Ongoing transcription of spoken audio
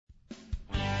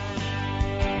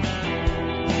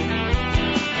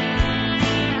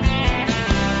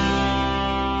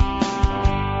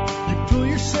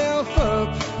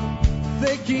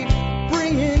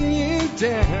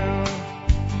down?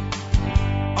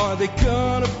 Are they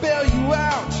gonna bail you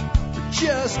out or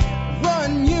just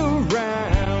run you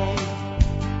around?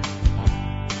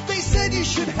 They said you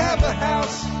should have a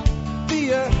house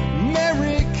the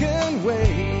American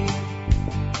way.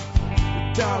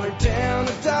 $1 down,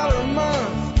 $1 a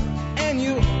month, and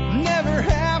you'll never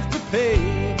have to pay.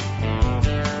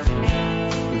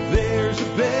 There's a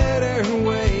better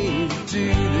way to do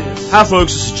this. Hi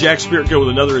folks, this is Jack Spirko with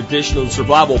another edition of the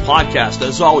Survival Podcast.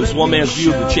 As always, one man's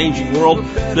view of the changing world,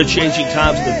 the changing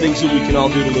times, and the things that we can all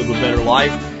do to live a better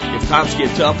life. If times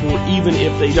get tough, or even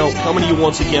if they don't. Coming to you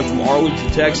once again from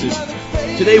Arlington, Texas.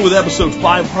 Today with episode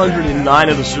 509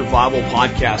 of the Survival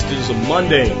Podcast. It is a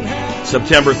Monday,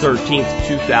 September 13th,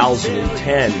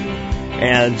 2010.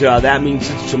 And that means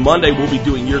it's a Monday. We'll be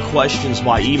doing your questions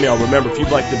by email. Remember, if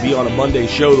you'd like to be on a Monday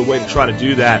show, the way to try to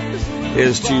do that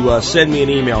is to send me an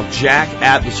email,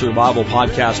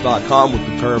 jack@thesurvivalpodcast.com, with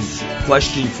the term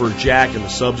question for Jack in the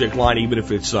subject line, even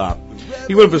if it's an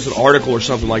article or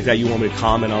something like that you want me to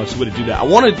comment on. It's a way to do that. I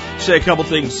want to say a couple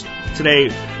things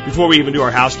today before we even do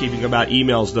our housekeeping about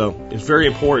emails, though. It's very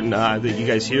important that you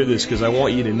guys hear this, because I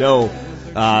want you to know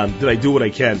that I do what I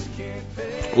can.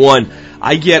 One,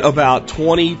 I get about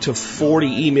 20 to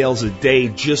 40 emails a day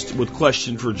just with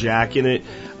question for Jack in it.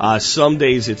 Some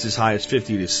days it's as high as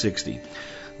 50 to 60.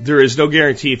 There is no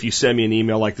guarantee if you send me an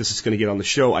email like this it's going to get on the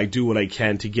show. I do what I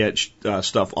can to get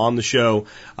stuff on the show.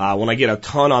 When I get a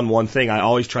ton on one thing, I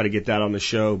always try to get that on the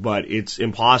show, but it's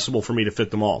impossible for me to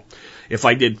fit them all. If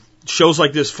I did shows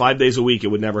like this 5 days a week, it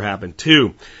would never happen.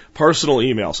 2, personal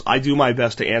emails. I do my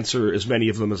best to answer as many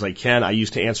of them as I can. I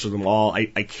used to answer them all.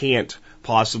 I can't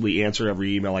possibly answer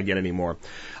every email I get anymore.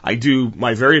 I do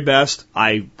my very best.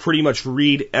 I pretty much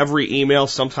read every email.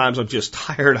 Sometimes I'm just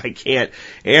tired. I can't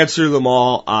answer them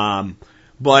all.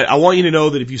 But I want you to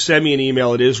know that if you send me an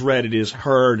email, it is read, it is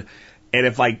heard. And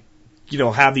if I,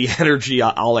 have the energy,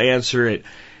 I'll answer it.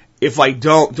 If I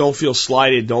don't feel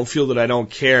slighted. Don't feel that I don't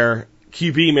care.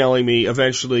 Keep emailing me.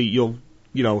 Eventually you'll,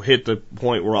 hit the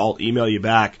point where I'll email you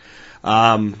back.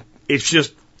 It's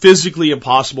just physically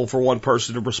impossible for one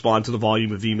person to respond to the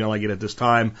volume of email I get at this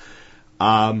time.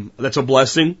 That's a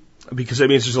blessing, because that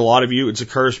means there's a lot of you. It's a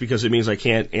curse because it means I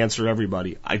can't answer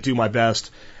everybody. I do my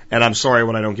best, and I'm sorry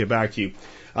when I don't get back to you.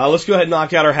 Let's go ahead and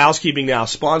knock out our housekeeping now.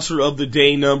 Sponsor of the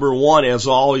day number 1. As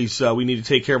always, we need to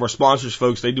take care of our sponsors,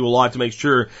 folks. They do a lot to make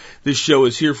sure this show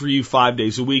is here for you 5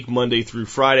 days a week, Monday through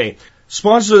Friday.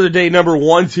 Sponsor of the day number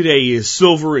 1 today is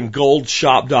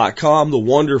silverandgoldshop.com. The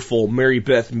wonderful Mary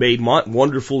Beth Maidmont.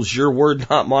 Wonderful is your word,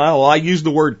 not mine. Well, I use the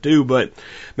word too, but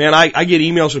man, I get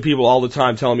emails from people all the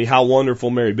time telling me how wonderful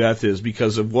Mary Beth is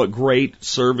because of what great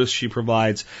service she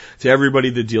provides to everybody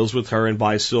that deals with her and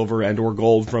buys silver and or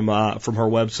gold from her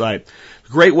website.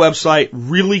 Great website,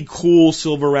 really cool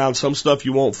silver rounds, some stuff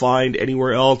you won't find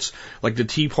anywhere else, like the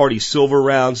Tea Party Silver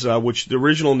Rounds, which the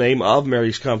original name of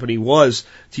Mary's company was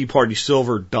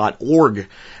teapartysilver.org.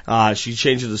 She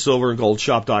changed it to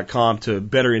silverandgoldshop.com to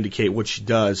better indicate what she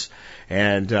does.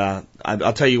 And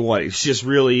I'll tell you what, it's just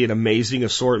really an amazing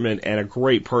assortment and a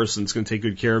great person that's going to take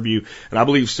good care of you. And I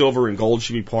believe silver and gold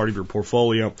should be part of your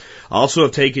portfolio. I also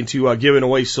have taken to giving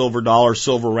away silver dollars,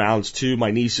 silver rounds to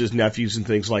my nieces, nephews, and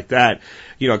things like that.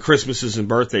 Christmases and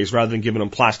birthdays, rather than giving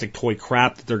them plastic toy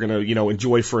crap that they're going to,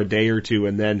 enjoy for a day or two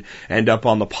and then end up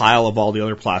on the pile of all the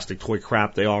other plastic toy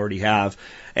crap they already have.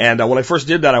 And when I first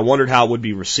did that, I wondered how it would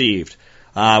be received.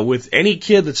 With any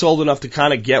kid that's old enough to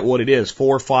kind of get what it is,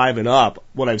 4 or 5 and up,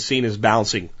 what I've seen is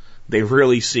bouncing. They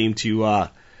really seem to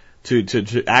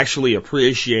actually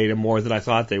appreciate it more than I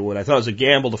thought they would. I thought it was a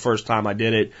gamble the first time I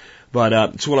did it, but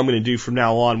it's what I'm going to do from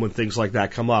now on when things like that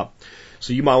come up.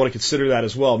 So you might want to consider that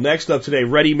as well. Next up today,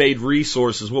 ready-made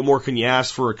resources. What more can you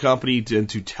ask for a company to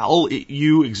tell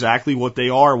you exactly what they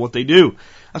are and what they do?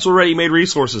 That's what Ready-Made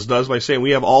Resources does by saying we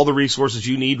have all the resources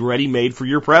you need ready-made for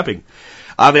your prepping.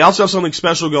 They also have something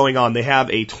special going on. They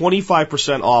have a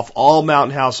 25% off all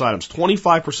Mountain House items,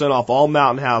 25% off all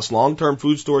Mountain House long-term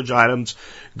food storage items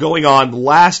going on. The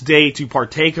last day to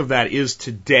partake of that is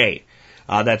today.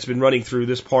 That's been running through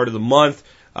this part of the month.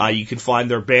 You can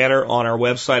find their banner on our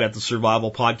website at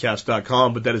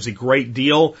thesurvivalpodcast.com, but that is a great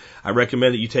deal. I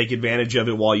recommend that you take advantage of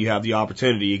it while you have the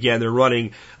opportunity. Again, they're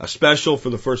running a special for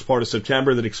the first part of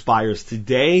September that expires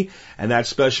today, and that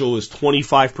special is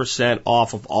 25%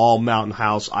 off of all Mountain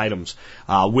House items,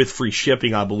 with free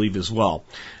shipping, I believe, as well.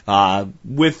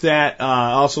 With that,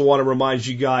 I also want to remind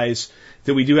you guys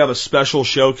that we do have a special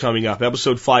show coming up,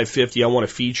 episode 550. I want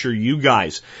to feature you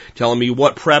guys telling me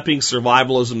what prepping,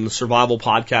 survivalism, and the survival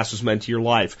podcast has meant to your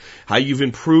life, how you've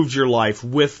improved your life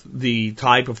with the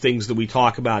type of things that we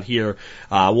talk about here,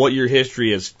 what your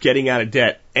history is, getting out of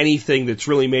debt, anything that's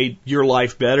really made your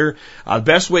life better.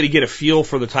 Best way to get a feel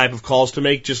for the type of calls to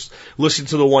make, just listen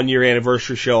to the 1-year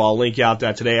anniversary show. I'll link out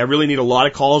that today. I really need a lot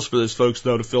of calls for this, folks,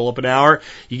 though, to fill up an hour.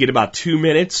 You get about 2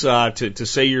 minutes to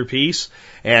say your piece.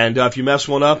 And if you mess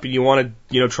one up and you want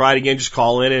to, try it again, just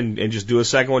call in and just do a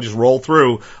second one. Just roll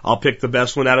through. I'll pick the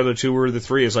best one out of the 2 or the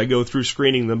 3 as I go through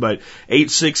screening them. But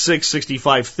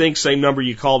 866-65-THINK, same number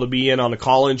you call to be in on the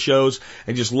call-in shows,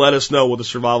 and just let us know what the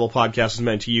Survival Podcast has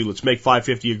meant to you. Let's make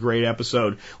 550 a great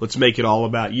episode. Let's make it all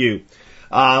about you.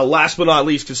 Last but not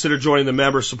least, consider joining the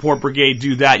Member Support Brigade.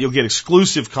 Do that. You'll get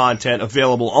exclusive content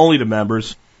available only to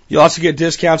members. You'll also get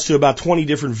discounts to about 20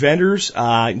 different vendors.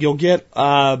 You'll get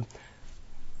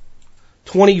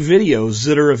 20 videos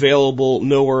that are available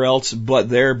nowhere else but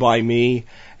there by me.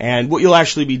 And what you'll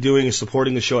actually be doing is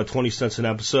supporting the show at 20 cents an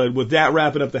episode. With that,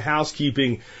 wrapping up the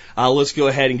housekeeping, let's go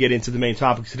ahead and get into the main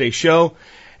topic of today's show.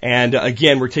 And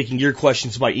again, we're taking your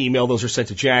questions by email. Those are sent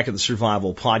to Jack at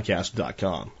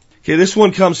thesurvivalpodcast.com. Okay, this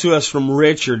one comes to us from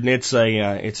Richard, and it's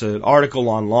an article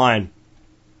online,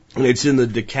 and it's in the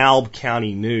DeKalb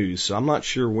County News. So I'm not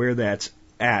sure where that's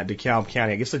at, DeKalb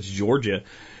County. I guess that's Georgia,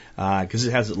 because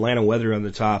it has Atlanta weather on the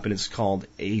top, and it's called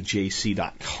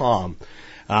AJC.com.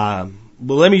 But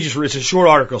let me just, it's a short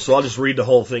article, so I'll just read the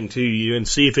whole thing to you and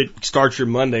see if it starts your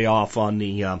Monday off on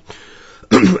the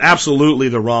absolutely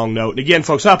the wrong note. And again,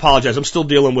 folks, I apologize. I'm still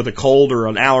dealing with a cold or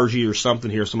an allergy or something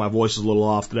here, so my voice is a little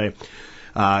off today.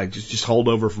 Just hold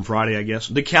over from Friday, I guess.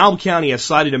 DeKalb County has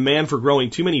cited a man for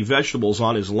growing too many vegetables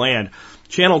on his land.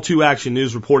 Channel 2 Action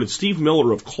News reported Steve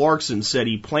Miller of Clarkson said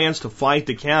he plans to fight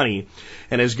the county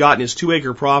and has gotten his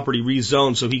 2-acre property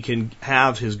rezoned so he can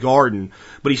have his garden,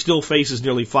 but he still faces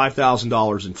nearly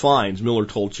 $5,000 in fines, Miller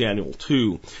told Channel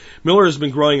 2. Miller has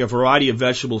been growing a variety of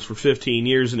vegetables for 15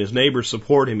 years and his neighbors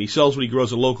support him. He sells what he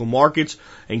grows at local markets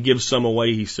and gives some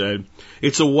away, he said.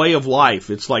 It's a way of life.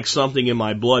 It's like something in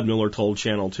my blood, Miller told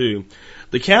Channel 2.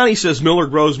 The county says Miller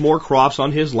grows more crops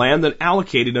on his land than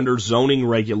allocated under zoning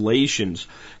regulations.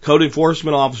 Code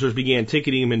enforcement officers began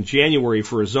ticketing him in January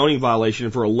for a zoning violation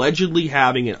for allegedly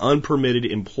having an unpermitted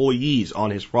employees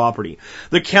on his property.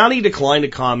 The county declined to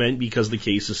comment because the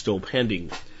case is still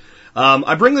pending.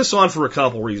 I bring this on for a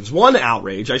couple reasons. One,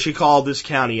 outrage. I should call this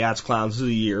county Ass Clowns of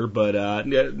the Year, but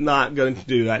not going to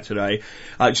do that today.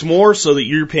 It's more so that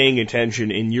you're paying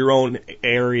attention in your own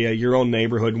area, your own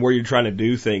neighborhood, and where you're trying to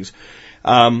do things.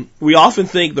 We often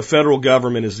think the federal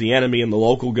government is the enemy and the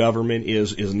local government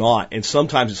is not. And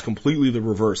sometimes it's completely the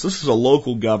reverse. This is a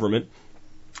local government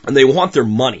and they want their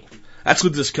money. That's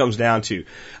what this comes down to.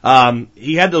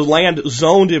 He had the land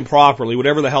zoned improperly,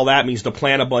 whatever the hell that means, to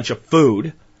plant a bunch of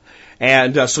food.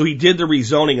 And so he did the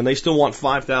rezoning, and they still want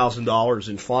 $5,000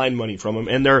 in fine money from him.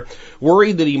 And they're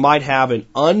worried that he might have an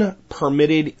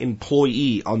unpermitted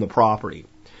employee on the property.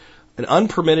 An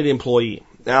unpermitted employee.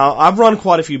 Now, I've run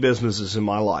quite a few businesses in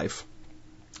my life,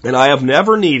 and I have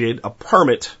never needed a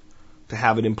permit to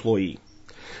have an employee.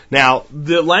 Now,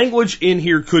 the language in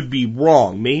here could be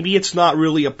wrong. Maybe it's not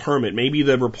really a permit. Maybe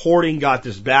the reporting got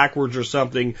this backwards or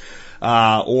something.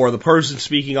 Or the person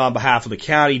speaking on behalf of the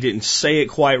county didn't say it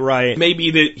quite right.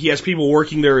 Maybe that he has people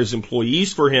working there as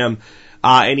employees for him,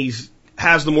 and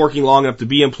has them working long enough to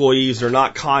be employees. They're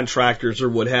not contractors or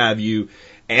what have you,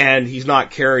 and he's not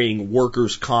carrying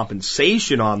workers'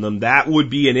 compensation on them. That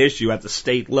would be an issue at the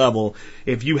state level.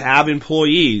 If you have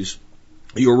employees,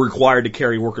 you're required to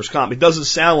carry workers' comp. It doesn't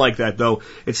sound like that, though.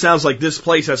 It sounds like this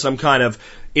place has some kind of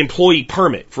employee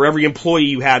permit. For every employee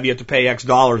you have to pay X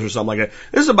dollars or something like that.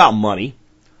 This is about money.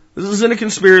 This isn't a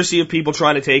conspiracy of people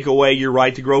trying to take away your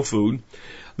right to grow food.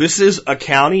 This is a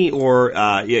county or,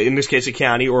 in this case, a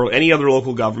county or any other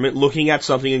local government looking at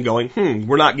something and going,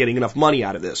 we're not getting enough money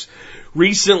out of this.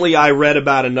 Recently, I read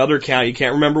about another county.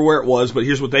 Can't remember where it was, but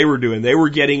here's what they were doing. They were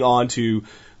getting onto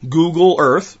Google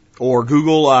Earth or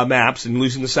Google Maps and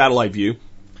using the satellite view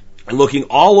and looking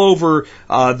all over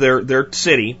their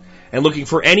city and looking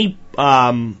for any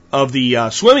of the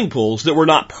swimming pools that were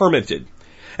not permitted.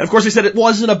 And of course they said it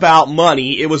wasn't about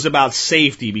money, it was about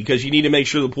safety because you need to make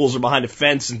sure the pools are behind a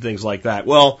fence and things like that.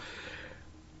 Well,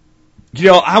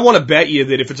 I want to bet you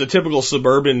that if it's a typical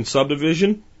suburban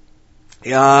subdivision,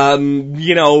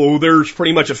 there's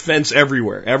pretty much a fence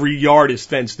everywhere. Every yard is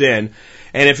fenced in.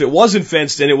 And if it wasn't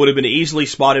fenced in, it would have been easily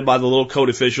spotted by the little code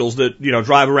officials that,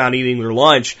 drive around eating their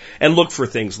lunch and look for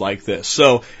things like this.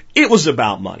 So it was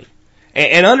about money.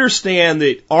 And understand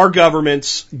that our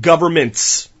governments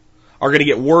are going to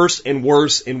get worse and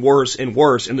worse and worse and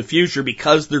worse in the future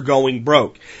because they're going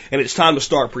broke. And it's time to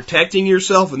start protecting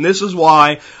yourself. And this is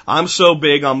why I'm so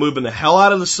big on moving the hell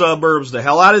out of the suburbs, the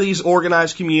hell out of these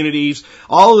organized communities,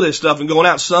 all of this stuff, and going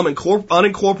out some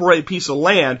unincorporated piece of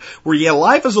land where, yeah,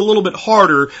 life is a little bit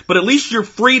harder, but at least you're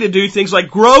free to do things like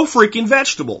grow freaking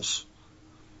vegetables.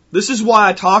 This is why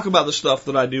I talk about the stuff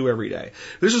that I do every day.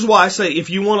 This is why I say if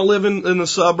you want to live in the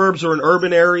suburbs or an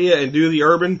urban area and do the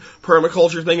urban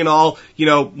permaculture thing and all,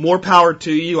 more power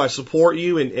to you. I support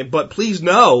you. But please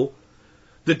know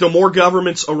that the more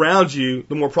governments around you,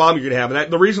 the more problem you're going to have.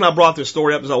 And the reason I brought this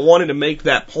story up is I wanted to make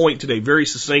that point today very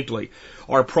succinctly.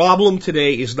 Our problem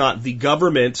today is not the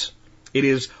government. It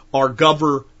is our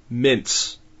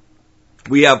governments.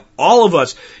 We have all of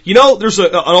us. There's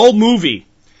an old movie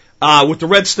with the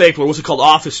red stapler. What's it called?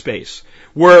 Office Space.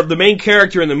 Where the main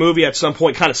character in the movie at some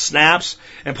point kind of snaps.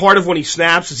 And part of when he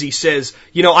snaps is he says,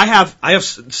 I have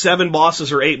 7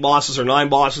 bosses or 8 bosses or 9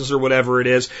 bosses or whatever it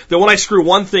is, that when I screw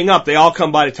one thing up, they all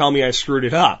come by to tell me I screwed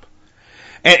it up.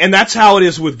 And that's how it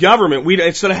is with government.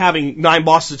 Instead of having 9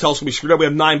 bosses to tell us we screwed up, we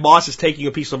have 9 bosses taking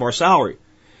a piece of our salary.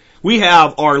 We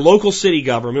have our local city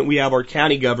government, we have our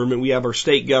county government, we have our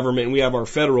state government, and we have our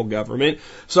federal government.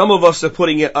 Some of us are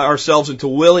putting ourselves into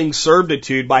willing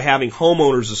servitude by having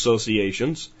homeowners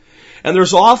associations. And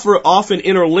there's often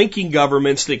interlinking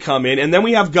governments that come in, and then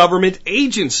we have government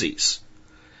agencies.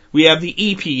 We have the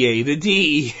EPA, the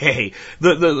DEA,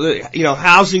 the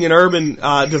housing and urban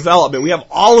development. We have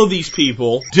all of these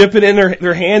people dipping in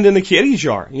their hand in the kiddie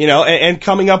jar, and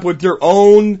coming up with their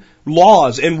own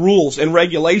laws and rules and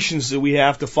regulations that we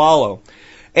have to follow.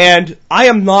 And I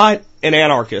am not an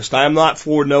anarchist. I am not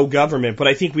for no government, but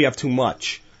I think we have too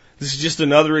much. This is just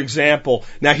another example.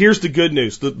 Now here's the good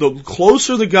news. The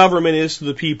closer the government is to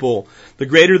the people, the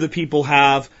greater the people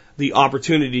have the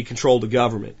opportunity to control the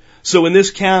government. So in this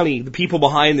county, the people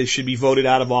behind this should be voted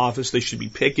out of office. They should be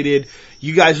picketed.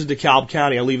 You guys in DeKalb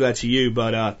County, I'll leave that to you.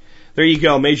 But there you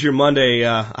go. Major Monday,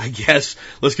 I guess.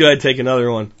 Let's go ahead and take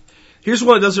another one. Here's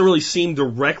one that doesn't really seem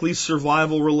directly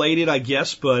survival related, I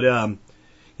guess, but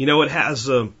it has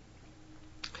a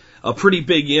pretty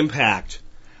big impact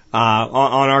on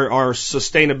our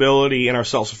sustainability and our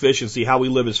self-sufficiency, how we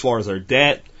live as far as our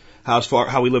debt,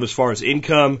 how we live as far as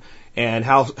income, and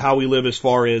how we live as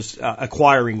far as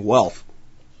acquiring wealth.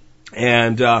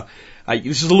 And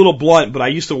this is a little blunt, but I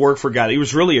used to work for a guy. He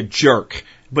was really a jerk,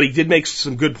 but he did make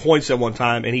some good points at one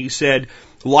time, and he said,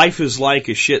 life is like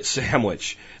a shit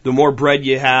sandwich. The more bread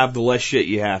you have, the less shit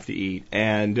you have to eat.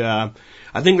 And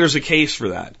I think there's a case for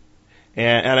that.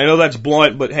 And I know that's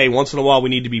blunt, but hey, once in a while we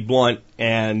need to be blunt.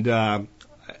 And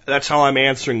that's how I'm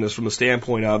answering this from the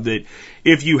standpoint of that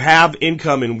if you have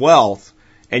income and wealth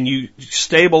and you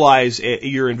stabilize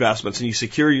your investments and you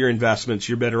secure your investments,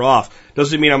 you're better off.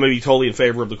 Doesn't mean I'm going to be totally in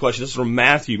favor of the question. This is from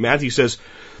Matthew. Matthew says,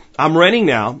 I'm renting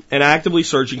now and actively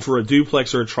searching for a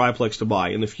duplex or a triplex to buy.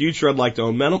 In the future, I'd like to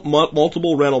own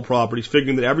multiple rental properties,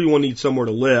 figuring that everyone needs somewhere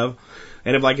to live.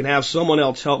 And if I can have someone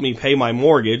else help me pay my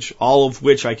mortgage, all of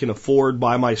which I can afford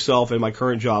by myself and my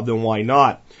current job, then why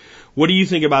not? What do you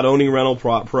think about owning rental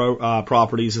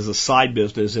properties as a side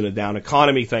business in a down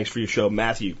economy? Thanks for your show,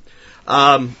 Matthew.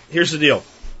 Here's the deal.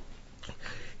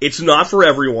 It's not for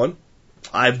everyone.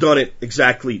 I've done it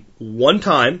exactly one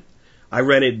time. I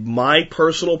rented my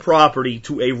personal property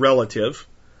to a relative.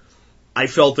 I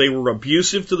felt they were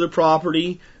abusive to the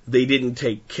property. They didn't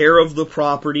take care of the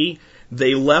property.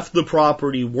 They left the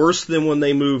property worse than when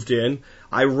they moved in.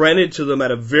 I rented to them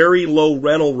at a very low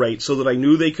rental rate so that I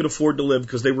knew they could afford to live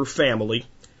because they were family.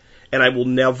 And I will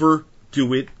never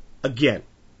do it again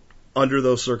under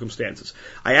those circumstances.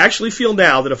 I actually feel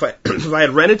now that if I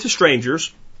had rented to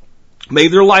strangers,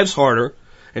 made their lives harder,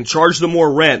 and charged them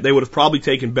more rent, they would have probably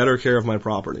taken better care of my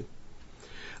property.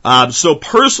 So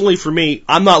personally for me,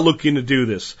 I'm not looking to do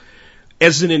this.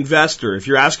 As an investor, if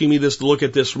you're asking me this to look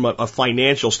at this from a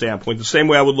financial standpoint, the same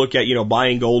way I would look at,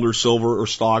 buying gold or silver or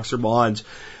stocks or bonds,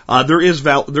 there is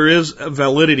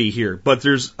validity here, but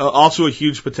there's also a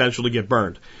huge potential to get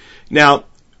burned. Now,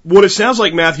 what it sounds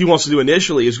like Matthew wants to do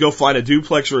initially is go find a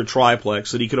duplex or a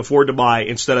triplex that he can afford to buy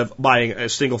instead of buying a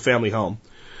single family home.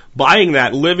 Buying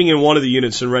that, living in one of the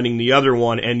units and renting the other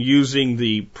one, and using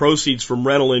the proceeds from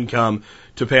rental income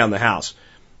to pay on the house.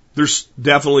 There's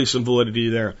definitely some validity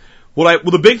there.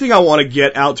 The big thing I want to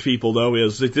get out to people, though,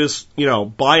 is that this,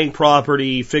 buying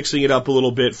property, fixing it up a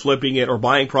little bit, flipping it, or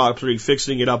buying property,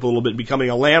 fixing it up a little bit, becoming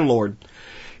a landlord,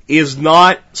 is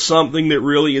not something that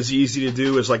really is easy to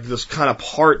do as like this kind of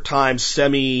part-time,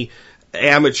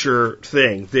 semi-amateur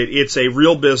thing. That it's a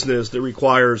real business that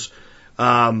requires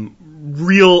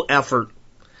real effort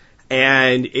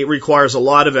And it requires a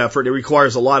lot of effort. It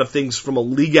requires a lot of things from a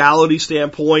legality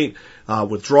standpoint,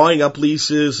 with drawing up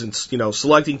leases and,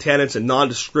 selecting tenants and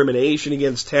non-discrimination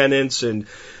against tenants. And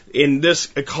in this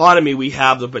economy, we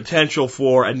have the potential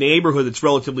for a neighborhood that's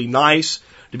relatively nice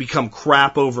to become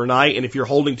crap overnight. And if you're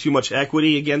holding too much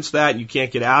equity against that and you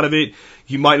can't get out of it,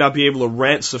 you might not be able to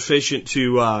rent sufficient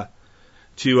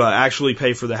to actually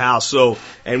pay for the house. So,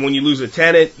 and when you lose a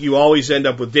tenant, you always end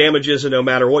up with damages, and no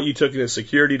matter what you took in a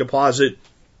security deposit,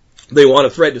 they want to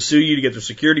threaten to sue you to get their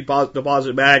security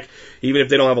deposit back, even if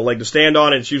they don't have a leg to stand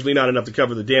on. It's usually not enough to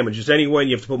cover the damages anyway,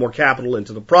 and you have to put more capital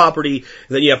into the property,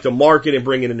 and then you have to market and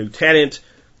bring in a new tenant.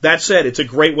 That said, it's a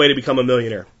great way to become a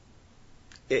millionaire.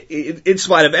 In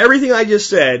spite of everything I just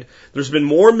said, there's been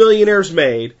more millionaires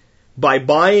made by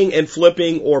buying and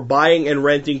flipping or buying and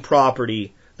renting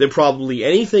property than probably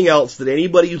anything else that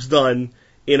anybody's done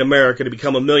in America to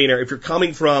become a millionaire if you're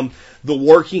coming from the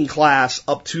working class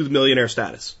up to the millionaire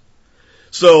status.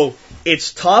 So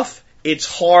it's tough, it's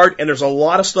hard, and there's a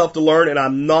lot of stuff to learn, and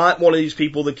I'm not one of these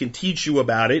people that can teach you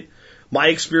about it. My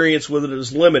experience with it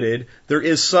is limited. There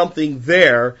is something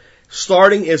there.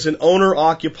 Starting as an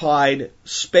owner-occupied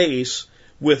space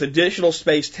with additional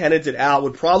space tenanted out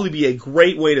would probably be a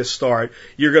great way to start.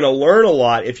 You're going to learn a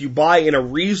lot. If you buy in a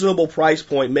reasonable price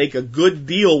point, make a good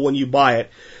deal when you buy it,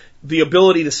 the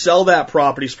ability to sell that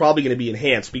property is probably going to be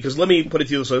enhanced. Because let me put it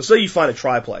to you this way. Say you find a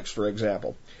triplex, for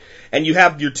example, and you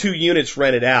have your 2 units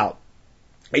rented out,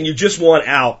 and you just want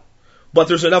out, but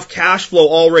there's enough cash flow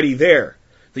already there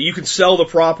that you can sell the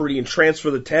property and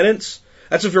transfer the tenants.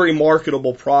 That's a very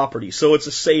marketable property, so it's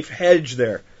a safe hedge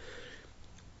there.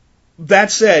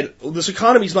 That said, this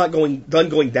economy's not done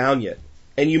going down yet,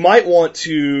 and you might want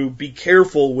to be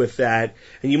careful with that,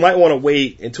 and you might want to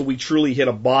wait until we truly hit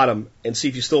a bottom and see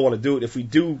if you still want to do it. If we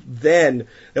do, then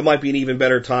it might be an even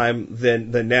better time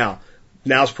than now.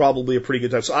 Now's probably a pretty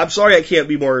good time. So I'm sorry I can't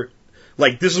be more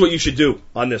like, this is what you should do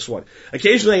on this one.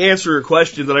 Occasionally I answer a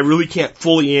question that I really can't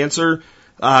fully answer,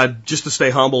 just to stay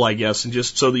humble, I guess, and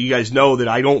just so that you guys know that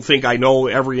I don't think I know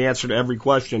every answer to every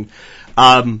question.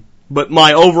 But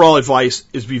my overall advice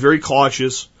is be very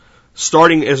cautious.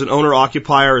 Starting as an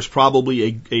owner-occupier is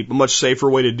probably a much safer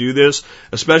way to do this,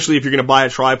 especially if you're going to buy a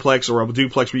triplex or a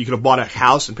duplex where you could have bought a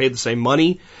house and paid the same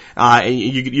money, and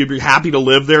you'd be happy to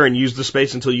live there and use the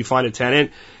space until you find a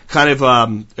tenant. Kind of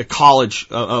a college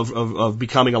of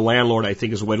becoming a landlord, I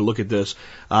think, is a way to look at this.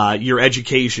 Your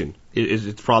education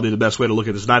is probably the best way to look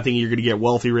at this. Not thinking you're going to get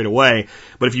wealthy right away,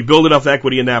 but if you build enough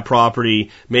equity in that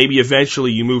property, maybe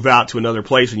eventually you move out to another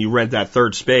place and you rent that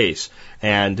third space.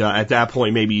 And at that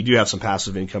point, maybe you do have some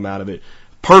passive income out of it.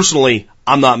 Personally,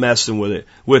 I'm not messing with it.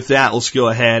 With that, let's go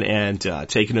ahead and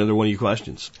take another one of your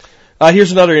questions.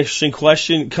 Here's another interesting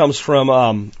question. It comes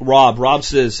from Rob. Rob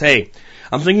says, hey,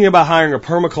 I'm thinking about hiring a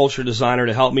permaculture designer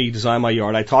to help me design my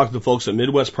yard. I talked to the folks at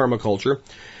Midwest Permaculture,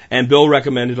 and Bill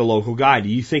recommended a local guy. Do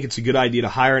you think it's a good idea to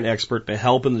hire an expert to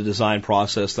help in the design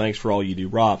process? Thanks for all you do,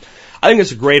 Rob. I think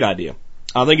it's a great idea.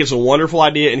 I think it's a wonderful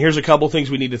idea, and here's a couple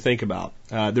things we need to think about.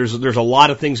 There's a lot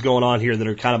of things going on here that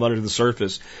are kind of under the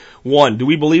surface. One, do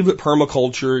we believe that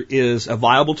permaculture is a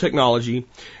viable technology,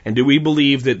 and do we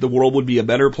believe that the world would be a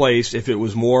better place if it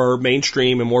was more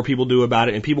mainstream and more people do about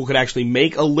it and people could actually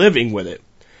make a living with it?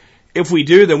 If we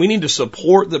do, then we need to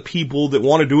support the people that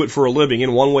want to do it for a living,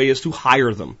 and one way is to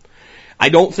hire them. I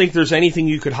don't think there's anything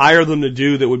you could hire them to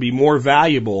do that would be more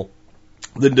valuable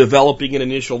than developing an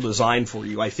initial design for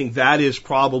you. I think that is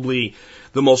probably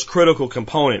the most critical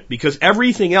component, because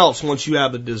everything else, once you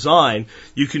have a design,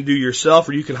 you can do yourself,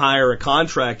 or you can hire a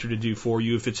contractor to do for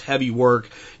you. If it's heavy work,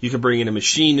 you can bring in a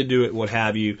machine to do it, what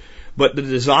have you. But the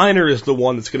designer is the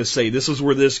one that's going to say, this is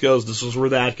where this goes, this is where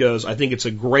that goes. I think it's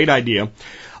a great idea.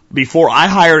 Before I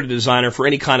hired a designer for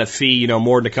any kind of fee,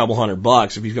 more than a couple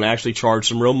 $100, if he's going to actually charge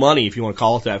some real money, if you want to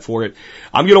call it that for it,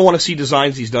 I'm going to want to see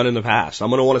designs he's done in the past. I'm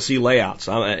going to want to see layouts.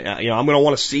 I'm going to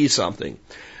want to see something.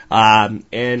 And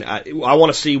I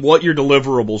want to see what your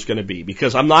deliverable is going to be,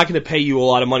 because I'm not going to pay you a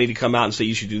lot of money to come out and say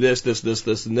you should do this, this, this,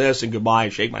 this, and this, and goodbye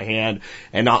and shake my hand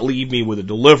and not leave me with a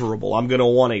deliverable. I'm going to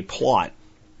want a plot.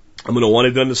 I'm going to want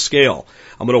it done to scale.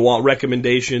 I'm going to want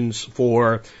recommendations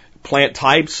for plant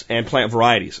types and plant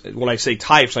varieties. When I say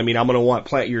types, I mean I'm going to want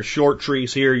plant your short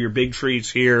trees here, your big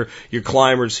trees here, your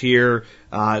climbers here,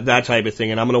 that type of thing.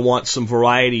 And I'm going to want some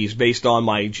varieties based on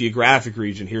my geographic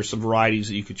region. Here's some varieties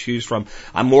that you could choose from.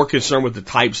 I'm more concerned with the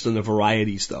types than the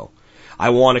varieties, though. I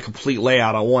want a complete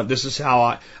layout. I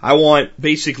want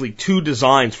basically 2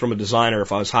 designs from a designer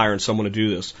if I was hiring someone to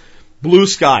do this. Blue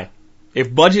sky.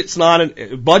 If budget's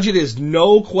budget is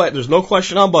there's no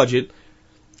question on budget,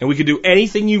 and we could do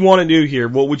anything you want to do here,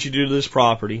 what would you do to this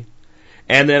property?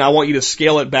 and then I want you to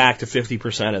scale it back to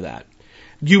 50% of that.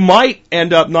 You might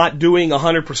end up not doing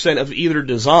 100% of either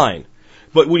design,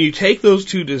 but when you take those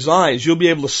two designs, you'll be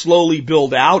able to slowly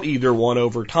build out either one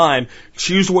over time,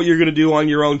 choose what you're going to do on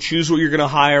your own, choose what you're going to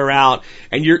hire out,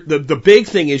 and the big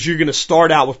thing is you're going to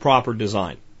start out with proper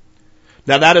design.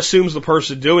 Now that assumes the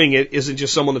person doing it isn't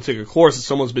just someone that took a course, it's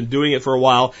someone who's been doing it for a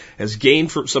while, has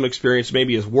gained some experience,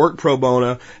 maybe has worked pro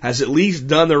bono, has at least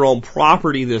done their own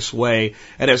property this way,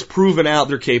 and has proven out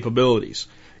their capabilities.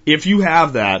 If you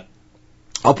have that,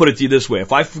 I'll put it to you this way,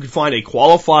 if I could find a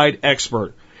qualified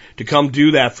expert to come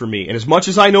do that for me, and as much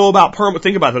as I know about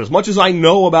think about that, as much as I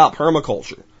know about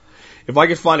permaculture, if I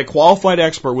could find a qualified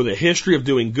expert with a history of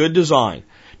doing good design,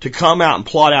 to come out and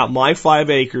plot out my 5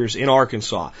 acres in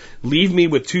Arkansas, leave me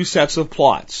with 2 sets of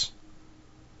plots,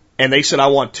 and they said I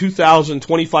want $2,000,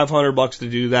 $2,500 to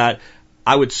do that,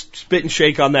 I would spit and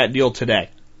shake on that deal today.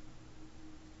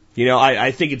 You know, I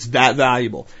think it's that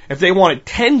valuable. If they wanted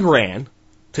 10 grand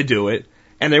to do it,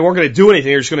 and they weren't going to do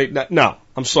anything, they're just going to, no,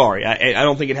 I'm sorry, I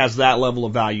don't think it has that level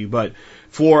of value, but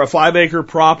for a 5 acre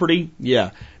property,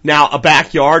 yeah. Now, a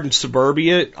backyard in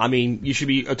suburbia, I mean, you should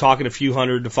be talking a few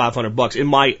 $100 to $500. It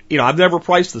might, I've never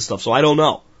priced this stuff, so I don't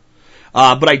know.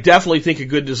 But I definitely think a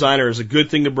good designer is a good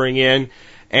thing to bring in.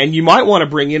 And you might want to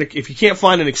bring in, if you can't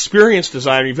find an experienced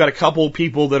designer, you've got a couple of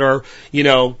people that are,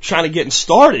 trying to get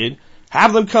started,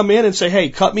 have them come in and say, hey,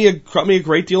 cut me a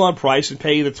great deal on price and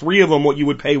pay the 3 of them what you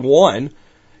would pay one.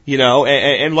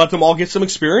 And let them all get some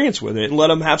experience with it and let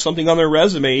them have something on their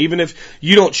resume. Even if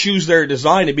you don't choose their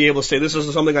design to be able to say, this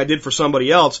isn't something I did for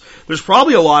somebody else, there's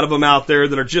probably a lot of them out there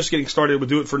that are just getting started with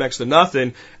do it for next to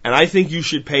nothing, and I think you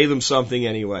should pay them something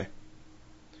anyway.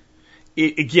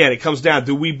 Again, it comes down,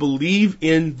 do we believe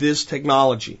in this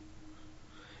technology?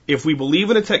 If we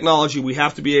believe in a technology, we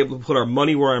have to be able to put our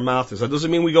money where our mouth is. That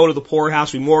doesn't mean we go to the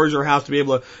poorhouse, we mortgage our house to be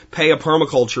able to pay a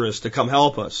permaculturist to come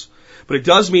help us. But it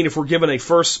does mean if we're given a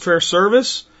fair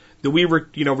service, that we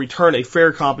return a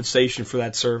fair compensation for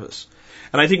that service.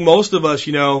 And I think most of us,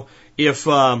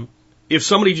 if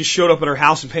somebody just showed up at our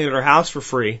house and painted our house for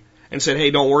free and said,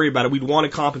 hey, don't worry about it, we'd want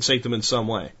to compensate them in some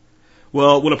way.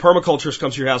 Well, when a permaculturist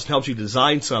comes to your house and helps you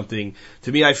design something,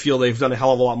 to me I feel they've done a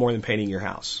hell of a lot more than painting your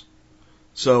house.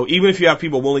 So even if you have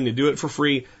people willing to do it for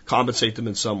free, compensate them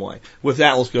in some way. With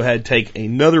that, let's go ahead and take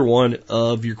another one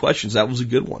of your questions. That was a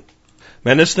good one.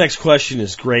 Man, this next question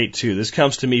is great too. This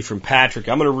comes to me from Patrick.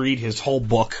 I'm going to read his whole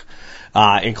book,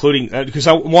 including, because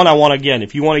I want, again,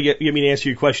 if you want to get me to answer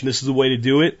your question, this is the way to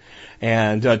do it.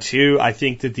 And 2, I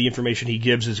think that the information he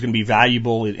gives is going to be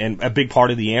valuable and a big part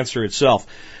of the answer itself.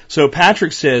 So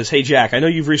Patrick says, hey Jack, I know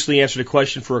you've recently answered a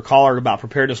question for a caller about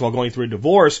preparedness while going through a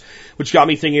divorce, which got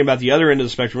me thinking about the other end of the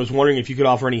spectrum. I was wondering if you could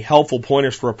offer any helpful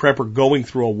pointers for a prepper going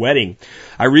through a wedding.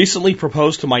 I recently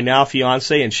proposed to my now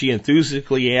fiance and she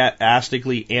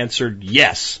enthusiastically answered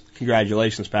yes.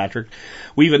 Congratulations, Patrick.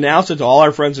 We've announced it to all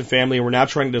our friends and family, and we're now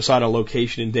trying to decide on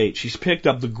location and date. She's picked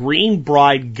up the Green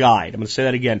Bride Guide. I'm going to say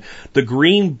that again. The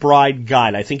Green Bride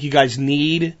Guide. I think you guys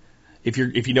need, if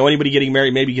you know anybody getting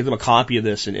married, maybe give them a copy of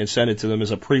this and send it to them as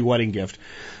a pre-wedding gift,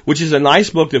 which is a nice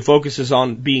book that focuses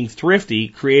on being thrifty,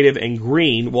 creative, and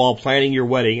green while planning your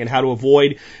wedding and how to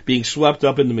avoid being swept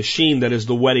up in the machine that is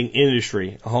the wedding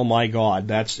industry. Oh my God,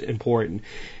 that's important.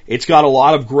 It's got a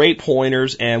lot of great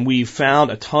pointers, and we've found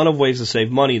a ton of ways to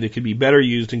save money that could be better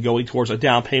used in going towards a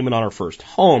down payment on our first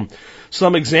home.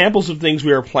 Some examples of things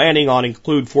we are planning on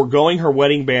include foregoing her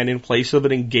wedding band in place of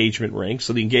an engagement ring.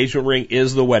 So the engagement ring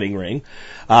is the wedding ring.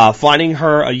 Finding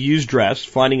her a used dress,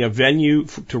 finding a venue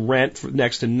to rent for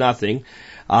next to nothing,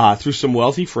 through some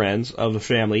wealthy friends of the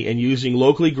family, and using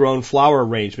locally grown flower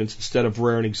arrangements instead of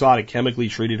rare and exotic chemically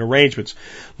treated arrangements.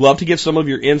 Love to get some of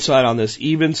your insight on this,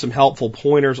 even some helpful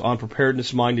pointers on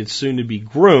preparedness-minded soon-to-be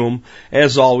groom.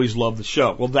 As always, love the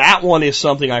show. Well, that one is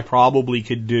something I probably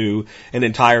could do an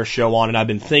entire show on, and I've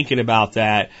been thinking about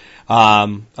that,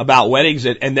 about weddings,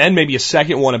 and then maybe a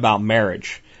second one about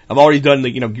marriage. I've already done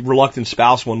the, reluctant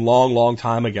spouse one long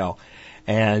time ago.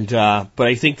 And, but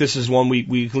I think this is one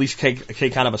we at least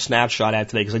take kind of a snapshot at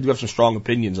today, because I do have some strong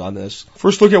opinions on this.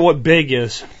 First, look at what big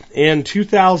is. In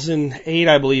 2008,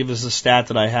 I believe, is the stat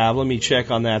that I have. Let me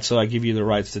check on that so I give you the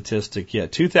right statistic. Yeah,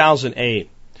 2008,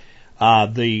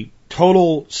 the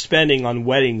total spending on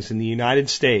weddings in the United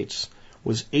States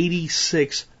was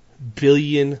 $86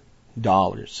 billion.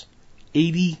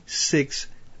 $86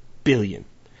 billion.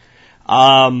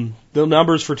 The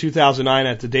numbers for 2009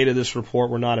 at the date of this report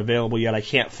were not available yet. I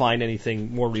can't find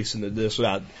anything more recent than this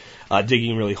without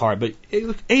digging really hard. But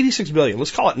 $86 billion,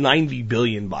 let's call it $90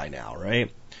 billion by now,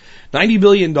 right? $90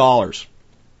 billion.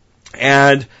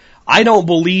 And I don't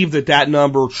believe that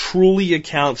number truly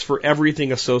accounts for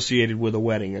everything associated with a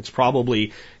wedding. It's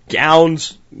probably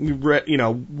gowns,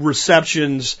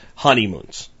 receptions,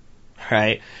 honeymoons,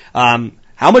 right?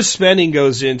 How much spending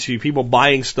goes into people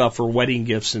buying stuff for wedding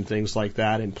gifts and things like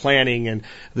that, and planning and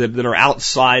that are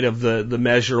outside of the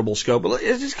measurable scope?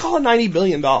 Just call it $90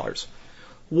 billion.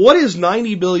 What is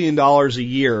 $90 billion a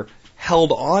year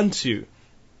held on to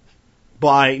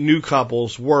by new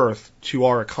couples worth to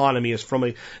our economy is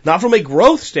not from a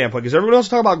growth standpoint, because everyone else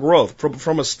talks about growth,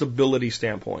 from a stability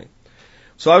standpoint.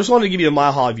 So I just wanted to give you a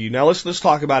mile high view. Now let's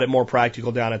talk about it more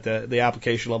practical down at the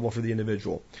application level for the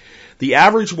individual. The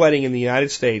average wedding in the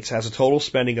United States has a total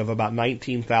spending of about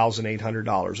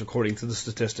 $19,800, according to the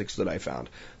statistics that I found.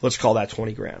 Let's call that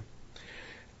 $20,000.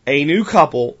 A new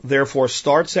couple, therefore,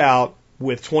 starts out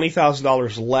with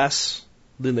 $20,000 less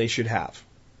than they should have,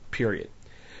 period.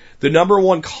 The number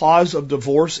one cause of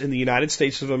divorce in the United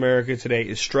States of America today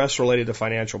is stress related to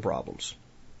financial problems.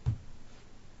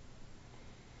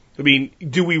 I mean,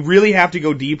 do we really have to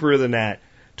go deeper than that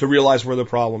to realize where the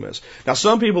problem is? Now,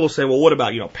 some people will say, well, what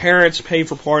about, parents pay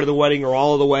for part of the wedding or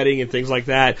all of the wedding and things like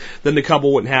that, then the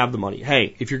couple wouldn't have the money.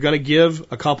 Hey, if you're going to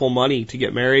give a couple money to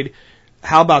get married,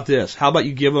 how about this? How about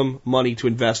you give them money to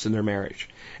invest in their marriage?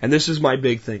 And this is my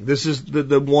big thing. This is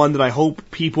the one that I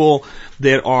hope people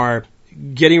that are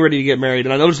getting ready to get married,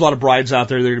 and I know there's a lot of brides out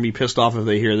there that are going to be pissed off if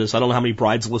they hear this. I don't know how many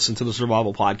brides listen to the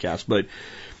Survival Podcast, but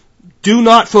do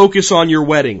not focus on your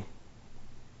wedding.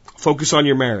 Focus on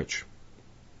your marriage.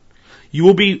 You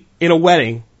will be in a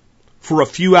wedding for a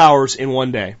few hours in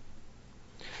one day.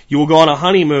 You will go on a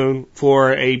honeymoon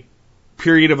for a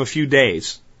period of a few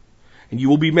days. And you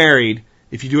will be married,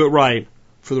 if you do it right,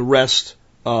 for the rest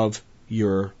of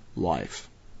your life.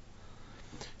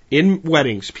 In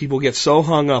weddings, people get so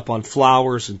hung up on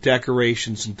flowers and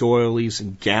decorations and doilies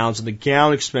and gowns, and the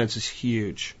gown expense is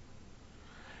huge.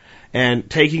 And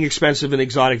taking expensive and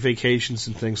exotic vacations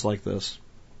and things like this.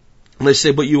 And they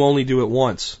say, but you only do it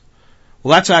once.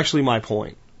 Well, that's actually my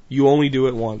point. You only do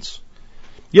it once.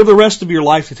 You have the rest of your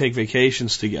life to take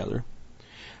vacations together.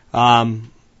 The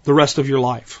rest of your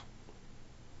life.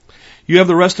 You have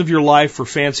the rest of your life for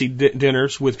fancy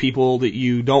dinners with people that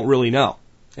you don't really know.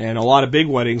 And a lot of big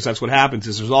weddings, that's what happens,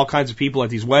 is there's all kinds of people at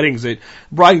these weddings that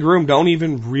bride and groom don't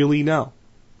even really know.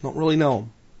 Don't really know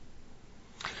them.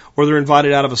 Or they're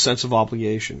invited out of a sense of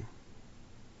obligation.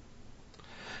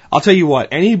 I'll tell you what,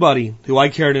 anybody who I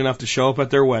cared enough to show up at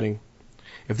their wedding,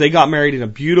 if they got married in a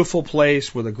beautiful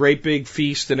place with a great big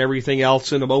feast and everything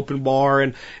else and an open bar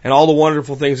and all the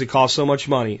wonderful things that cost so much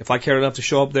money, if I cared enough to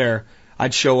show up there,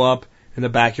 I'd show up in the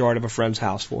backyard of a friend's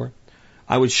house for it.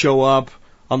 I would show up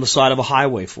on the side of a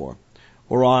highway for,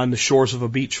 or on the shores of a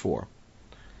beach for.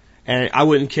 And I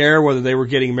wouldn't care whether they were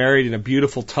getting married in a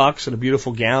beautiful tux and a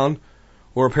beautiful gown,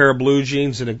 or a pair of blue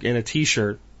jeans and a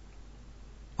t-shirt,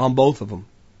 on both of them.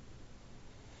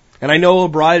 And I know a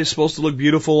bride is supposed to look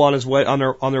beautiful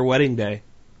on their wedding day.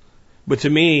 But to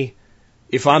me,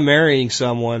 if I'm marrying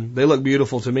someone, they look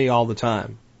beautiful to me all the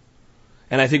time.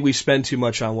 And I think we spend too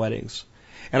much on weddings.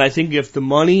 And I think if the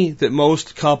money that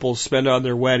most couples spend on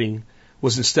their wedding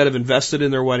was, instead of invested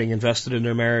in their wedding, invested in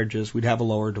their marriages, we'd have a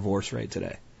lower divorce rate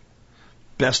today.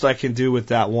 Best I can do with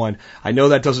that one. I know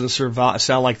that doesn't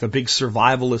sound like the big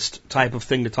survivalist type of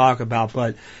thing to talk about,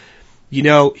 but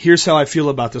here's how I feel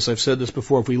about this. I've said this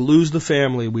before. If we lose the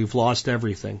family, we've lost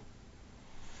everything.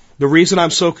 The reason I'm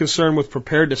so concerned with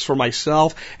preparedness for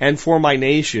myself and for my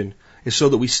nation is so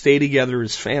that we stay together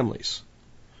as families.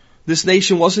 This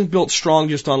nation wasn't built strong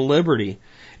just on liberty.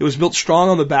 It was built strong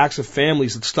on the backs of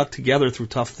families that stuck together through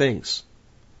tough things.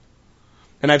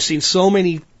 And I've seen so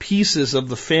many pieces of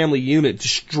the family unit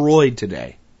destroyed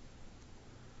today.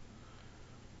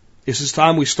 It's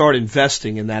time we start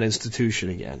investing in that institution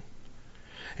again.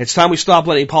 It's time we stop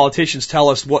letting politicians tell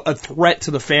us what a threat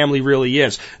to the family really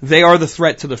is. They are the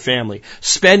threat to the family.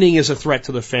 Spending is a threat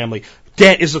to the family.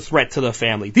 Debt is a threat to the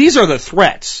family. These are the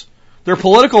threats. Their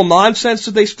political nonsense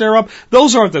that they stir up,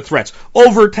 those aren't the threats.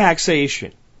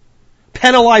 Overtaxation.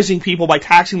 Penalizing people by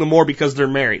taxing them more because they're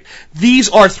married. These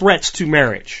are threats to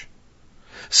marriage.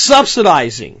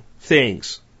 Subsidizing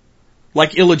things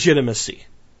like illegitimacy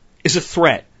is a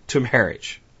threat to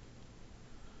marriage.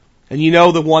 And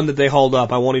the one that they hold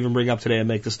up, I won't even bring up today and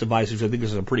make this divisive. I think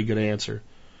this is a pretty good answer.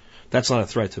 That's not a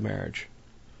threat to marriage.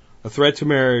 A threat to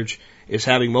marriage is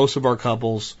having most of our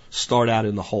couples start out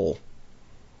in the hole.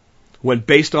 When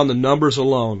based on the numbers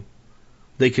alone,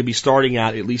 they could be starting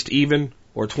out at least even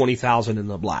or 20,000 in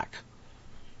the black.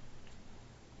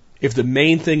 If the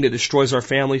main thing that destroys our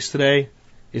families today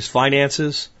is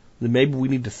finances, then maybe we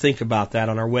need to think about that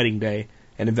on our wedding day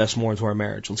and invest more into our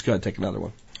marriage. Let's go ahead and take another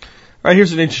one. All right,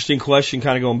 here's an interesting question,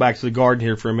 kind of going back to the garden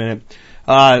here for a minute.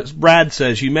 Brad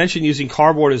says, you mentioned using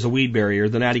cardboard as a weed barrier,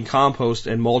 then adding compost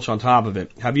and mulch on top of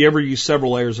it. Have you ever used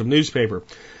several layers of newspaper?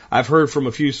 I've heard from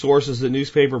a few sources that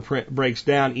newspaper breaks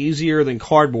down easier than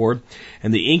cardboard,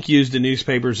 and the ink used in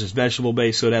newspapers is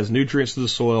vegetable-based, so it adds nutrients to the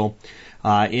soil.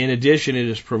 In addition, it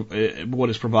is what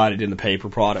is provided in the paper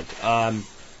product.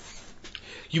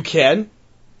 You can,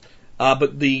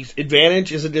 but the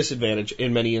advantage is a disadvantage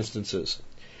in many instances.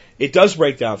 It does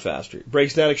break down faster. It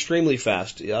breaks down extremely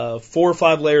fast. 4 or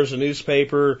 5 layers of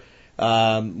newspaper,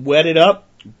 wet it up,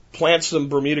 plant some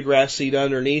Bermuda grass seed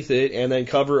underneath it, and then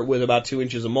cover it with about 2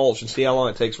 inches of mulch and see how long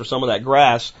it takes for some of that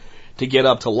grass to get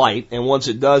up to light. And once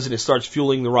it does, and it starts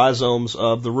fueling the rhizomes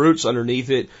of the roots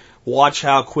underneath it, watch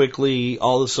how quickly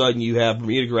all of a sudden you have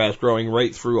Bermuda grass growing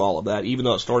right through all of that, even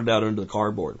though it started out under the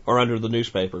cardboard or under the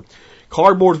newspaper.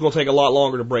 Cardboard is going to take a lot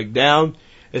longer to break down.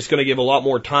 It's going to give a lot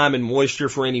more time and moisture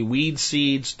for any weed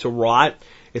seeds to rot.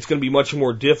 It's going to be much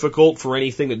more difficult for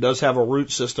anything that does have a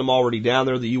root system already down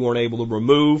there that you weren't able to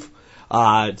remove,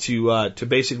 to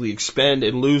basically expend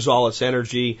and lose all its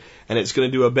energy, and it's going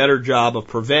to do a better job of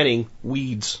preventing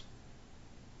weeds.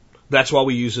 That's why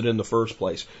we use it in the first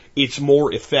place. It's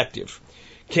more effective.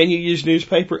 Can you use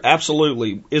newspaper?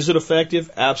 Absolutely. Is it effective?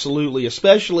 Absolutely.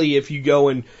 Especially if you go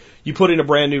and you put in a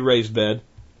brand new raised bed,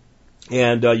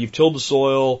 and you've tilled the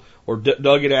soil or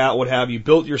dug it out, what have you,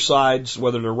 built your sides,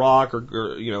 whether they're rock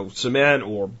or cement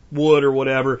or wood or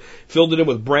whatever, filled it in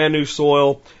with brand new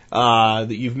soil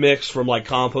that you've mixed from like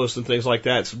compost and things like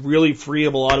that. It's really free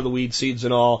of a lot of the weed seeds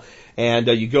and all, and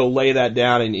you go lay that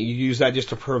down and you use that just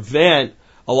to prevent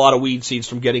a lot of weed seeds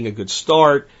from getting a good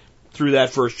start. Through that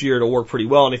first year, it'll work pretty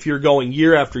well. And if you're going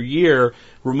year after year,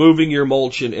 removing your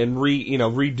mulch and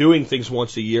redoing things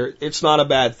once a year, it's not a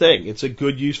bad thing. It's a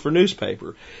good use for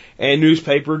newspaper. And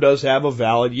newspaper does have a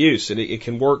valid use, and it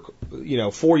can work,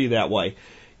 for you that way.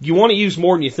 You want to use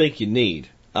more than you think you need.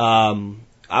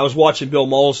 I was watching Bill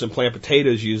Mollison plant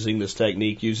potatoes using this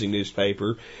technique, using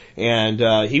newspaper,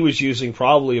 and he was using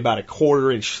probably about a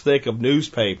 1/4 inch thick of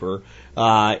newspaper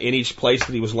in each place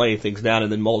that he was laying things down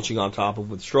and then mulching on top of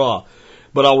with straw.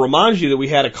 But I'll remind you that we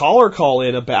had a caller call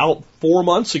in about 4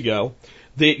 months ago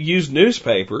that used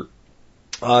newspaper.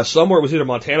 Somewhere it was either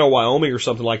Montana or Wyoming or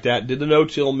something like that, did the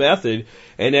no-till method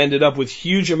and ended up with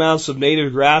huge amounts of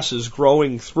native grasses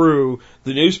growing through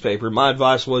the newspaper. My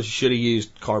advice was you should have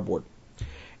used cardboard.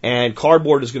 And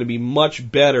cardboard is going to be much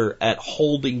better at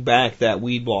holding back that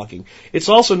weed blocking. It's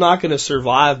also not going to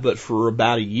survive but for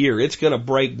about a year. It's going to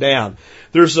break down.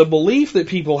 There's a belief that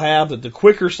people have that the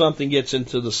quicker something gets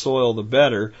into the soil, the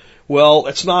better. Well,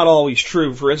 it's not always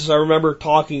true. For instance, I remember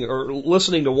talking or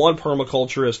listening to one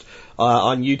permaculturist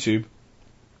on YouTube,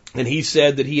 and he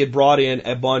said that he had brought in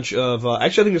a bunch of,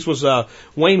 actually I think this was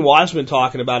Wayne Wiseman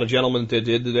talking about a gentleman that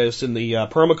did this in the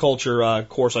permaculture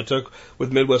course I took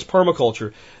with Midwest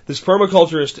Permaculture. This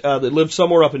permaculturist that lived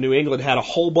somewhere up in New England had a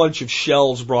whole bunch of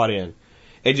shells brought in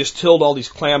and just tilled all these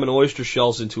clam and oyster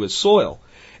shells into his soil.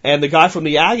 And the guy from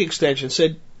the Ag Extension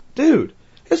said, dude,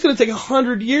 it's going to take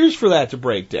 100 years for that to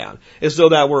break down, as though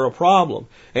that were a problem.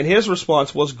 And his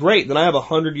response was, great, then I have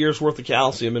 100 years worth of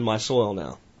calcium in my soil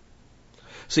now.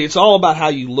 See, it's all about how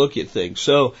you look at things.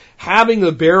 So having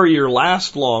the barrier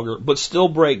last longer but still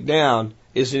break down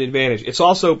is an advantage. It's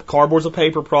also, cardboard's a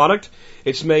paper product.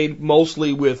 It's made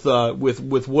mostly with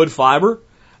wood fiber.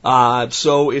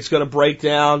 So it's going to break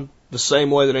down the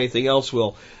same way that anything else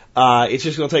will. It's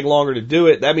just going to take longer to do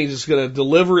it. That means it's going to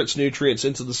deliver its nutrients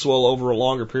into the soil over a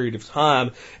longer period of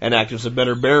time and act as a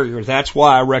better barrier. That's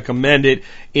why I recommend it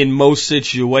in most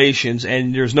situations,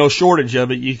 and there's no shortage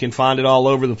of it. You can find it all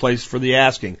over the place for the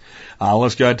asking.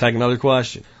 Let's go ahead and take another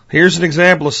question. Here's an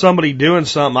example of somebody doing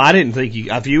something I didn't think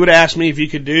if you would ask me if you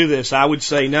could do this, I would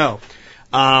say no.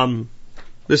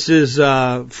 This is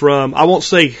from, I won't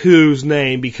say whose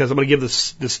name because I'm going to give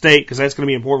the state because that's going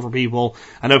to be important for people.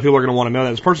 I know people are going to want to know that.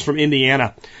 This person's from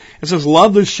Indiana. It says,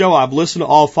 love this show. I've listened to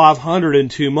all 500 in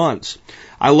 2 months.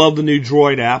 I love the new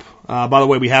Droid app. By the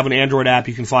way, we have an Android app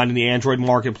you can find in the Android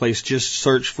marketplace. Just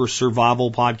search for Survival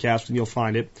Podcast and you'll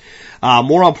find it.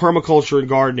 More on permaculture and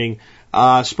gardening.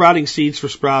 Sprouting seeds for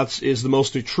sprouts is the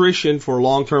most nutrition for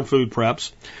long-term food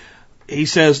preps. He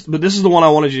says, but this is the one I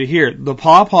wanted you to hear. The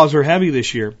pawpaws are heavy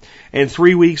this year and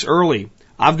 3 weeks early.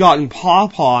 I've gotten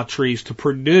pawpaw trees to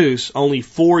produce only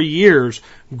 4 years,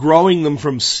 growing them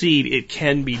from seed. It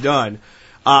can be done.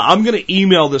 I'm going to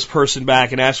email this person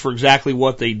back and ask for exactly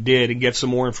what they did and get some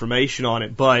more information on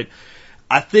it. But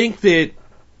I think that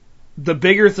the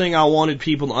bigger thing I wanted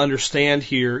people to understand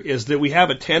here is that we have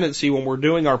a tendency when we're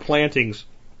doing our plantings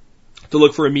to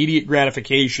look for immediate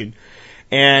gratification.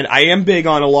 And I am big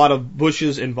on a lot of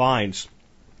bushes and vines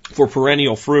for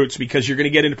perennial fruits because you're going to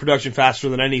get into production faster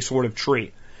than any sort of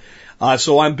tree.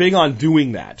 So I'm big on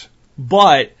doing that.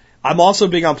 But I'm also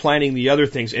big on planting the other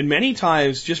things. And many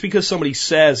times, just because somebody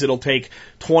says it'll take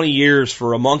 20 years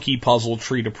for a monkey puzzle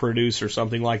tree to produce or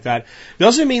something like that,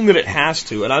 doesn't mean that it has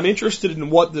to. And I'm interested in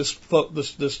what this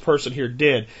person here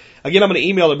did. Again, I'm going to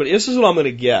email them, but this is what I'm going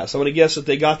to guess. I'm going to guess that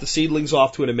they got the seedlings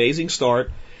off to an amazing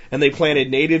start, and they planted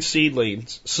native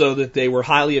seedlings so that they were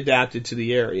highly adapted to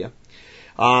the area.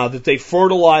 That they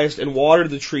fertilized and watered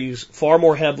the trees far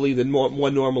more heavily than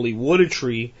one normally would a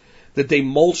tree, that they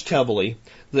mulched heavily,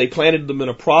 that they planted them in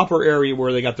a proper area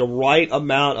where they got the right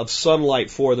amount of sunlight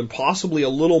for them, possibly a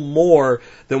little more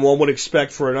than one would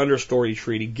expect for an understory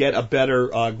tree to get a better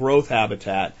growth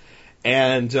habitat.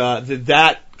 And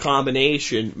that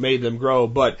combination made them grow.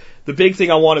 But the big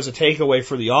thing I want as a takeaway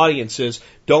for the audience is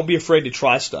don't be afraid to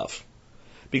try stuff.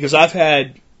 Because I've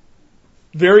had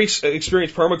very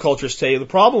experienced permaculturists tell you the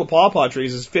problem with pawpaw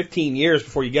trees is 15 years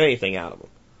before you get anything out of them.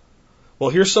 Well,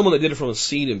 here's someone that did it from a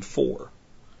seed in 4.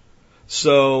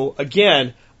 So,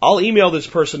 again, I'll email this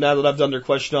person now that I've done their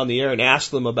question on the air and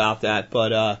ask them about that.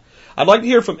 But I'd like to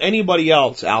hear from anybody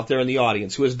else out there in the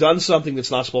audience who has done something that's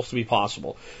not supposed to be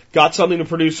possible. Got something to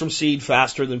produce from seed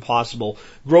faster than possible.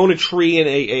 Grown a tree in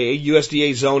a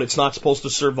USDA zone it's not supposed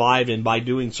to survive in by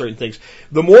doing certain things.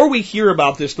 The more we hear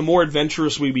about this, the more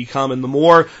adventurous we become, and the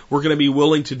more we're going to be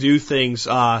willing to do things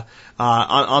on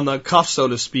the cuff, so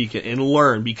to speak, and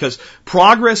learn. Because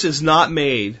progress is not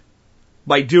made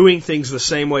by doing things the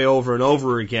same way over and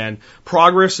over again.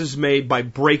 Progress is made by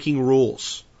breaking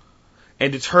rules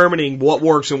and determining what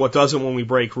works and what doesn't when we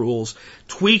break rules,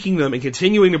 tweaking them and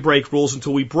continuing to break rules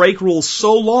until we break rules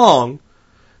so long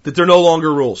that they're no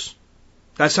longer rules.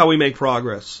 That's how we make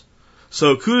progress.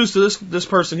 So kudos to this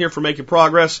person here for making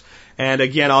progress. And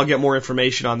again, I'll get more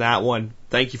information on that one.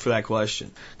 Thank you for that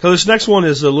question. So this next one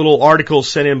is a little article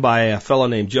sent in by a fellow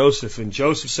named Joseph. And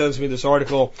Joseph sends me this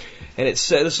article, and it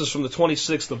said this is from the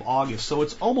 26th of August. So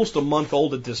it's almost a month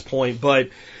old at this point. But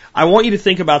I want you to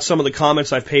think about some of the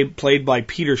comments I've played by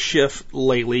Peter Schiff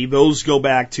lately. Those go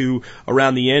back to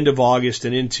around the end of August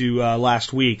and into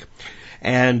last week.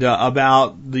 And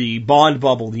about the bond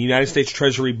bubble, the United States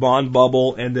Treasury bond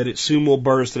bubble, and that it soon will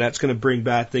burst, and that's going to bring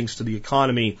bad things to the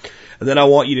economy. And then I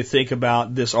want you to think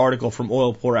about this article from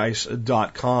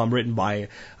oilprice.com written by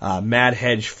Mad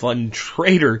Hedge Fund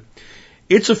Trader.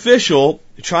 It's official.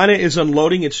 China is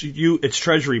unloading its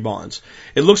treasury bonds.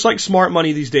 It looks like smart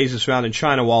money these days is found in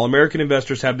China. While American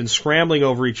investors have been scrambling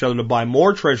over each other to buy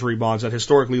more treasury bonds at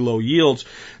historically low yields,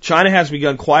 China has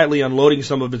begun quietly unloading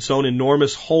some of its own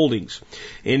enormous holdings.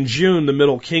 In June, the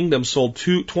Middle Kingdom sold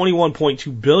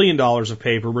 $21.2 billion of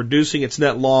paper, reducing its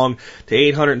net long to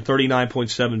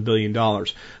 $839.7 billion.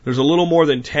 There's a little more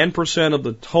than 10% of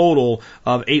the total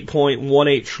of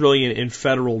 $8.18 trillion in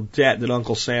federal debt that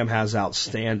Uncle Sam has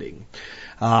outstanding.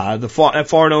 The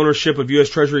foreign ownership of U.S.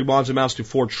 Treasury bonds amounts to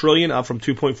 $4 trillion, up from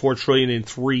 $2.4 trillion in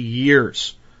 3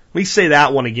 years. Let me say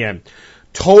that one again.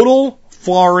 Total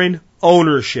foreign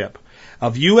ownership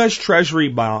of U.S. Treasury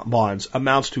bonds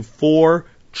amounts to $4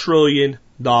 trillion,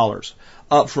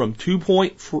 up from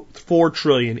 $2.4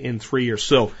 trillion in 3 years.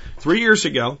 So 3 years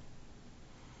ago,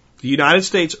 the United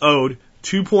States owed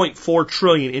 $2.4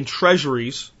 trillion in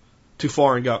treasuries to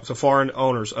foreign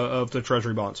owners of the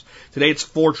Treasury bonds. Today it's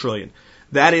 $4 trillion.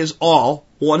 That is all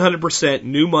 100%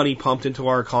 new money pumped into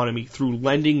our economy through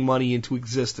lending money into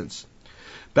existence.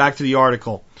 Back to the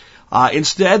article.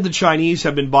 Instead, the Chinese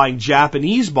have been buying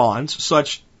Japanese bonds,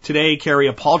 such today carry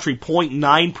a paltry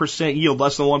 0.9% yield,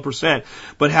 less than 1%,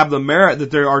 but have the merit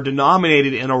that they are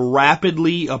denominated in a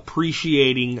rapidly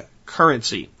appreciating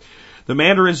currency. The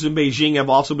mandarins in Beijing have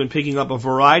also been picking up a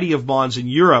variety of bonds in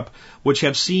Europe, which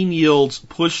have seen yields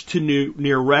pushed to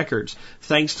near records,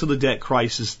 thanks to the debt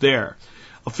crisis there.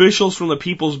 Officials from the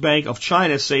People's Bank of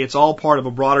China say it's all part of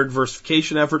a broader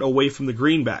diversification effort away from the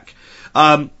greenback.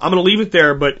 I'm going to leave it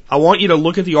there, but I want you to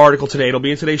look at the article today. It'll be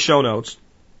in today's show notes.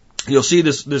 You'll see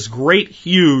this great,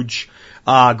 huge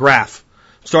graph.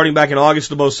 Starting back in August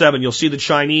of 2007, you'll see the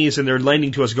Chinese and their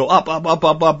lending to us go up, up, up,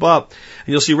 up, up, up. And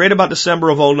you'll see right about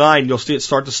December of 2009, you'll see it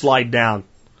start to slide down.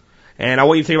 And I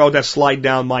want you to think about what that slide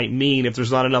down might mean if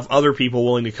there's not enough other people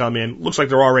willing to come in. Looks like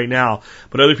there are right now,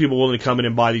 but other people willing to come in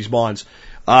and buy these bonds.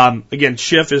 Again,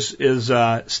 Schiff is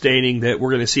stating that we're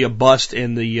going to see a bust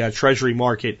in the Treasury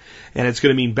market, and it's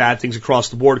going to mean bad things across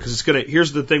the board because it's going to.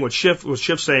 Here's the thing: what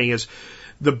Schiff's saying is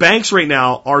The banks right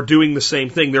now are doing the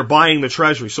same thing. They're buying the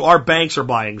treasuries. So our banks are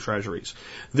buying treasuries.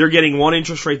 They're getting one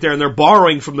interest rate there, and they're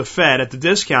borrowing from the Fed at the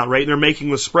discount rate, and they're making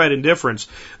the spread in difference.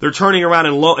 They're turning around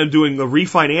and doing the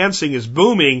refinancing is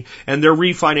booming, and they're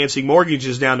refinancing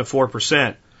mortgages down to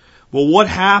 4%. Well, what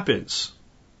happens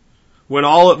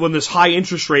when this high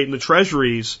interest rate in the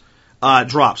treasuries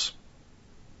drops?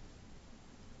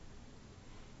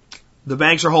 The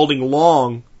banks are holding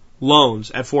long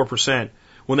loans at 4%.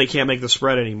 When they can't make the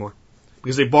spread anymore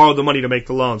because they borrowed the money to make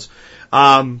the loans.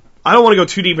 I don't want to go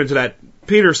too deep into that.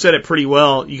 Peter said it pretty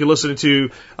well. You can listen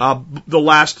to the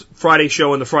last Friday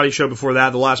show and the Friday show before that,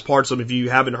 the last parts of them, if you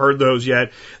haven't heard those yet,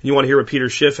 and you want to hear what Peter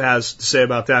Schiff has to say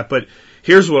about that. But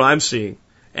here's what I'm seeing,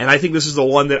 and I think this is the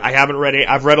one that I haven't read.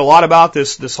 I've read a lot about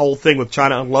this whole thing with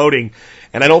China unloading,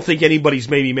 and I don't think anybody's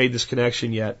maybe made this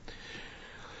connection yet.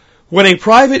 When a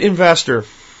private investor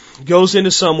goes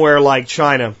into somewhere like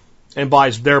China and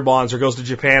buys their bonds, or goes to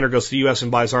Japan, or goes to the U.S.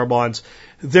 and buys our bonds,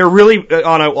 they're really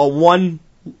on a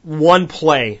one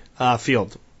play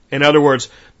field. In other words,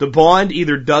 the bond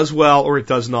either does well or it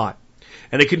does not.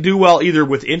 And it can do well either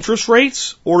with interest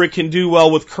rates or it can do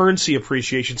well with currency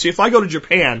appreciation. See, if I go to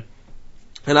Japan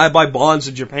and I buy bonds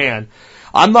in Japan,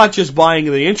 I'm not just buying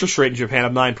the interest rate in Japan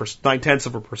of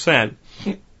 9/10%,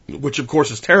 which of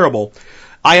course is terrible.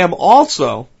 I am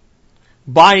also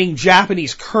buying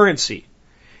Japanese currency.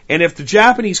 And if the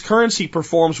Japanese currency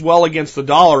performs well against the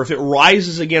dollar, if it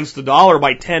rises against the dollar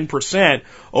by 10%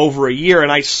 over a year and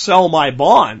I sell my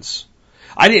bonds,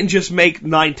 I didn't just make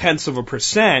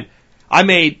 0.9%, I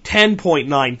made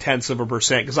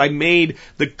 10.9% because I made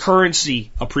the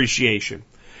currency appreciation.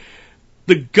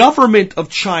 The government of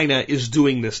China is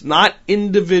doing this, not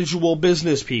individual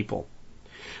business people,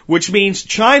 which means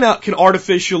China can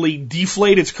artificially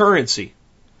deflate its currency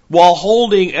while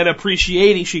holding an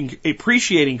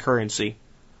appreciating currency,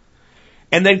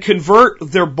 and then convert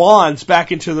their bonds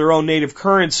back into their own native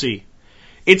currency.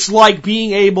 It's like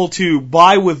being able to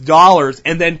buy with dollars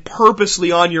and then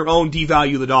purposely on your own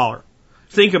devalue the dollar.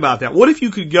 Think about that. What if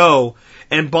you could go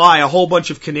and buy a whole bunch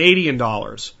of Canadian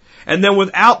dollars, and then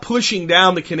without pushing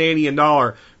down the Canadian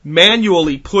dollar,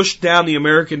 manually push down the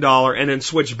American dollar and then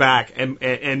switch back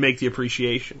and make the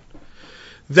appreciation?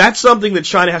 That's something that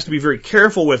China has to be very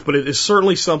careful with, but it is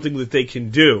certainly something that they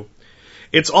can do.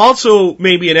 It's also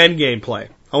maybe an endgame play.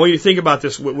 I want you to think about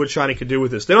this, what China can do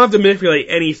with this. They don't have to manipulate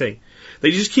anything.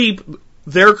 They just keep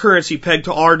their currency pegged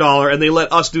to our dollar, and they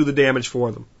let us do the damage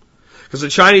for them. Because the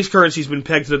Chinese currency has been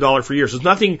pegged to the dollar for years. There's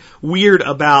nothing weird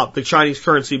about the Chinese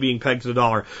currency being pegged to the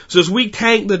dollar. So as we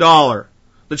tank the dollar,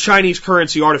 the Chinese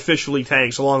currency artificially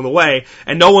tanks along the way,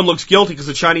 and no one looks guilty because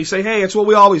the Chinese say, hey, it's what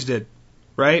we always did.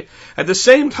 Right? At the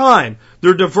same time,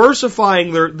 they're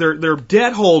diversifying their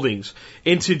debt holdings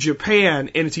into Japan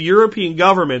and into European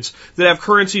governments that have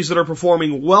currencies that are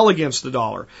performing well against the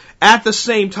dollar. At the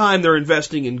same time, they're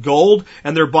investing in gold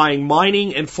and they're buying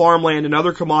mining and farmland and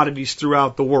other commodities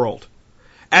throughout the world.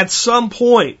 At some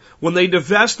point, when they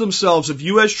divest themselves of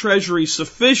U.S. Treasuries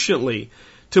sufficiently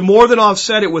to more than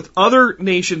offset it with other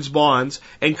nations' bonds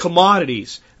and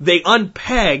commodities, they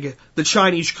unpeg the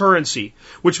Chinese currency,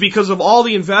 which because of all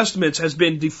the investments has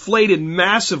been deflated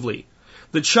massively.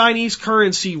 The Chinese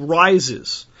currency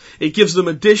rises. It gives them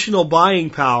additional buying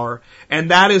power,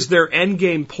 and that is their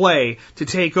endgame play to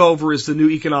take over as the new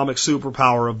economic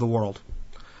superpower of the world.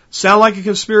 Sound like a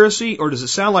conspiracy, or does it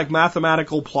sound like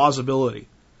mathematical plausibility?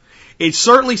 It's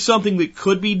certainly something that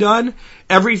could be done.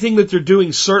 Everything that they're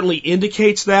doing certainly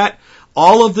indicates that.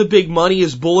 All of the big money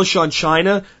is bullish on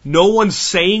China. No one's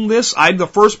saying this. I'm the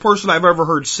first person I've ever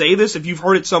heard say this. If you've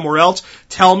heard it somewhere else,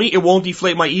 tell me. It won't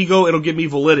deflate my ego. It'll give me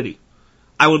validity.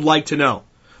 I would like to know.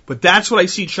 But that's what I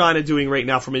see China doing right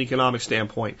now from an economic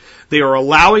standpoint. They are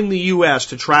allowing the U.S.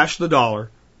 to trash the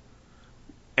dollar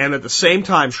and at the same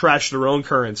time trash their own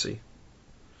currency.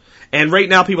 And right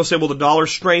now people say, well, the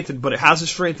dollar's strengthened, but it hasn't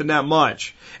strengthened that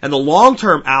much. And the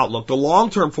long-term outlook, the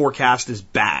long-term forecast is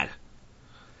bad.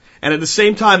 And at the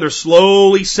same time, they're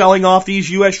slowly selling off these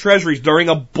U.S. Treasuries during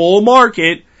a bull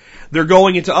market. They're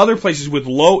going into other places with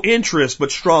low interest but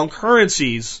strong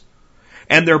currencies.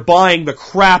 And they're buying the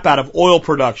crap out of oil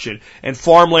production and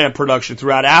farmland production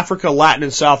throughout Africa, Latin,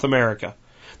 and South America.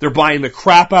 They're buying the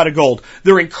crap out of gold.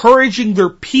 They're encouraging their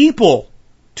people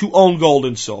to own gold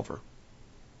and silver.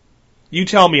 You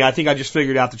tell me, I think I just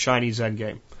figured out the Chinese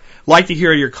endgame. Like to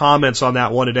hear your comments on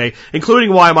that one today,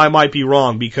 including why I might be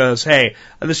wrong, because, hey,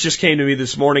 this just came to me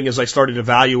this morning as I started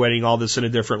evaluating all this in a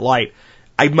different light.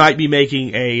 I might be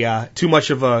making too much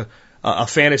of a a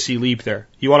fantasy leap there.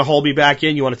 You want to hold me back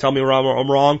in? You want to tell me where I'm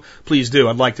wrong? Please do.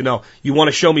 I'd like to know. You want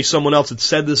to show me someone else that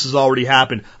said this has already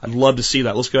happened? I'd love to see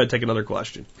that. Let's go ahead and take another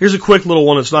question. Here's a quick little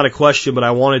one. It's not a question, but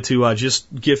I wanted to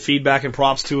just give feedback and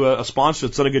props to a sponsor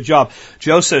that's done a good job.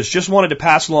 Joe says, just wanted to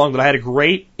pass along that I had a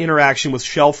great interaction with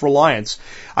Shelf Reliance.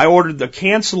 I ordered the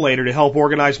cancelator to help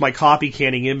organize my copy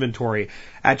canning inventory.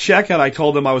 At checkout, I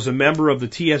told them I was a member of the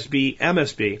TSB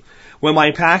MSB. When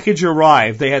my package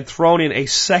arrived, they had thrown in a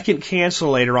second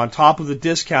cancelator on top of the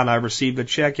discount I received at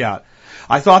checkout.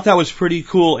 I thought that was pretty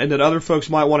cool and that other folks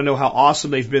might want to know how awesome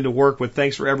they've been to work with.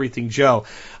 Thanks for everything, Joe.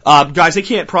 Guys, they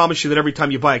can't promise you that every time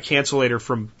you buy a cancelator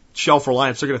from Shelf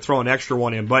Reliance, they're going to throw an extra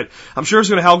one in, but I'm sure it's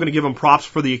going to give them props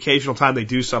for the occasional time they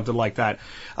do something like that.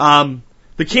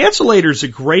 The cancelator is a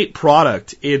great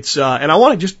product. It's and I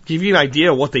want to just give you an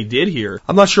idea of what they did here.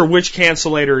 I'm not sure which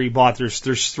cancelator he bought. There's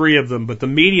 3 of them, but the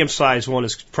medium-sized one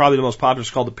is probably the most popular.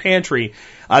 It's called the Pantry.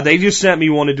 They just sent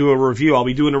me one to do a review. I'll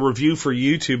be doing a review for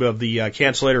YouTube of the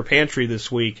cancelator Pantry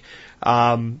this week.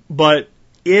 But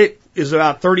it is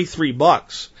about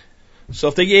 $33. So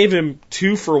if they gave him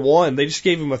 2 for 1, they just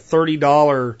gave him a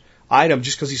 $30 item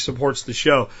just because he supports the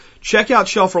show. Check out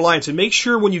Shelf Reliance and make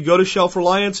sure when you go to Shelf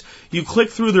Reliance, you click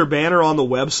through their banner on the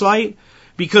website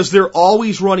because they're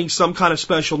always running some kind of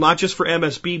special, not just for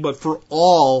MSB, but for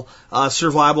all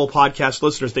Survival Podcast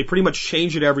listeners. They pretty much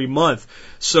change it every month.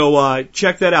 So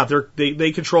check that out.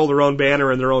 They control their own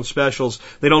banner and their own specials.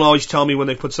 They don't always tell me when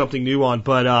they put something new on,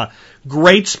 but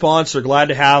great sponsor. Glad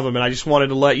to have them. And I just wanted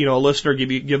to let a listener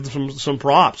give them some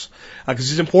props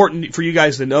because it's important for you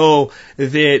guys to know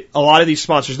that a lot of these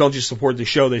sponsors don't just support the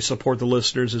show; they support the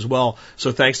listeners as well.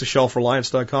 So thanks to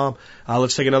ShelfReliance.com.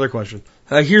 Let's take another question.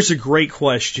 Here's a great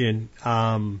question.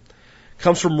 Comes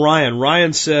from Ryan.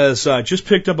 Ryan says, just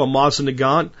picked up a Mazda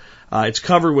Nagant. It's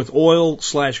covered with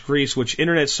oil/grease, which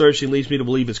internet searching leads me to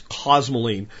believe is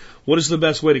Cosmoline. What is the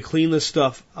best way to clean this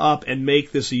stuff up and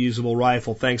make this a usable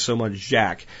rifle? Thanks so much,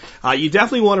 Jack. You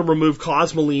definitely want to remove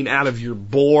Cosmoline out of your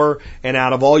bore and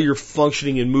out of all your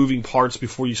functioning and moving parts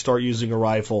before you start using a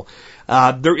rifle.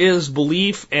 There is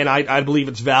belief, and I believe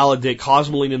it's valid, that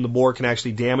Cosmoline in the bore can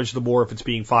actually damage the bore if it's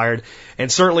being fired.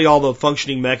 And certainly all the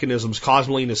functioning mechanisms,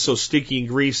 Cosmoline is so sticky and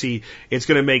greasy, it's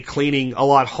going to make cleaning a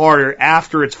lot harder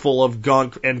after it's full of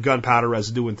gunk and gunpowder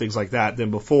residue and things like that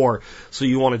than before. So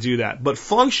you want to do that. But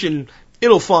function,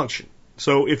 it'll function.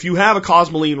 So if you have a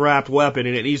Cosmoline wrapped weapon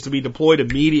and it needs to be deployed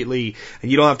immediately and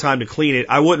you don't have time to clean it,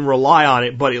 I wouldn't rely on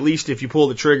it, but at least if you pull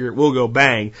the trigger, it will go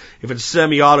bang. If it's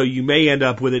semi-auto, you may end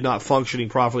up with it not functioning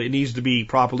properly. It needs to be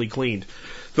properly cleaned.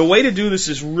 The way to do this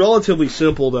is relatively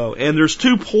simple, though, and there's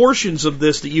 2 portions of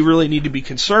this that you really need to be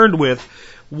concerned with.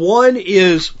 One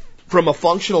is, from a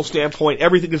functional standpoint,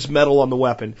 everything that's metal on the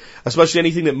weapon, especially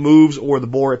anything that moves or the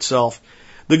bore itself.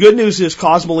 The good news is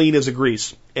Cosmoline is a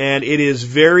grease, and it is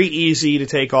very easy to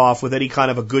take off with any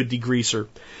kind of a good degreaser.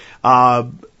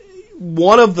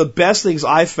 One of the best things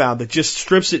I've found that just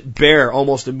strips it bare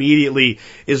almost immediately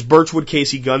is Birchwood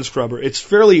Casey Gun Scrubber. It's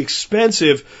fairly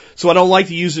expensive, so I don't like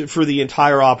to use it for the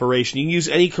entire operation. You can use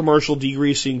any commercial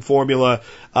degreasing formula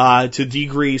to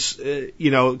degrease,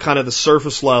 kind of the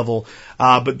surface level.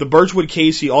 But the Birchwood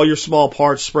Casey, all your small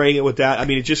parts, spraying it with that, I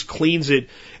mean, it just cleans it.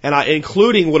 And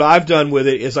including what I've done with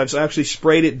it is I've actually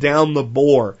sprayed it down the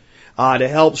bore to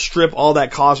help strip all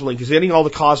that Cosmoline, because getting all the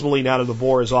Cosmoline out of the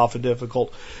bore is often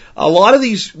difficult. A lot of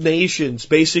these nations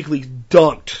basically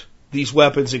dunked these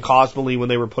weapons in Cosmoline when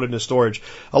they were put into storage.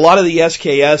 A lot of the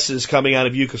SKSs coming out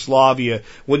of Yugoslavia,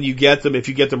 when you get them, if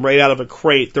you get them right out of a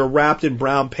crate, they're wrapped in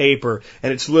brown paper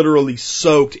and it's literally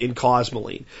soaked in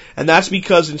Cosmoline. And that's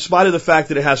because, in spite of the fact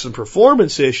that it has some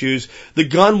performance issues, the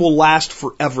gun will last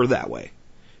forever that way.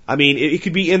 I mean, it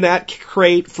could be in that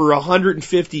crate for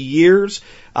 150 years,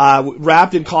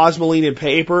 wrapped in Cosmoline and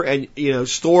paper and,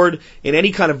 stored in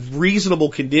any kind of reasonable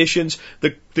conditions.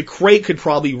 The crate could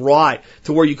probably rot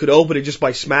to where you could open it just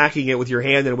by smacking it with your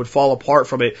hand and it would fall apart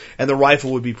from it and the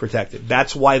rifle would be protected.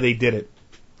 That's why they did it.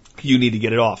 You need to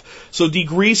get it off. So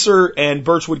degreaser and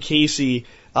Birchwood Casey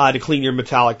to clean your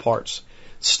metallic parts.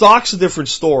 Stock's a different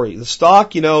story. The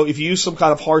stock, if you use some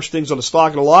kind of harsh things on the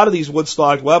stock, and a lot of these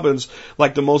wood-stocked weapons,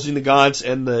 like the Mosin Nagants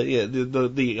and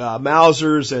the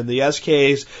Mausers and the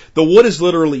SKs, the wood is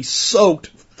literally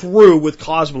soaked through with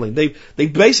Cosmoline. They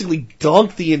basically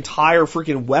dunked the entire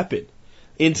freaking weapon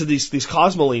into these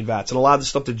Cosmoline vats and allowed the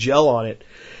stuff to gel on it.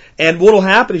 And what'll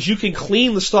happen is you can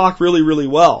clean the stock really, really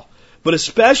well. But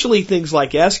especially things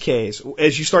like SKs,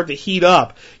 as you start to heat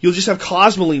up, you'll just have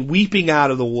Cosmoline weeping out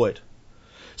of the wood.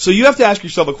 So you have to ask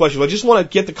yourself a question. Do I just want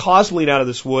to get the cosmoline out of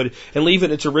this wood and leave it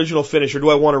in its original finish, or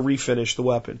do I want to refinish the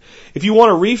weapon? If you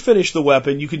want to refinish the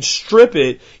weapon, you can strip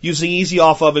it using Easy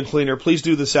Off Oven Cleaner. Please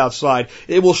do this outside.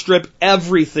 It will strip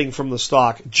everything from the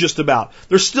stock, just about.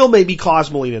 There still may be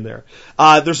cosmoline in there.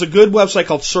 There's a good website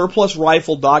called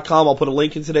surplusrifle.com. I'll put a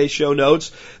link in today's show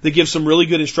notes that gives some really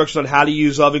good instructions on how to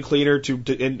use oven cleaner and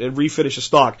refinish a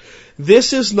stock.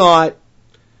 This is not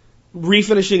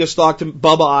refinishing a stock to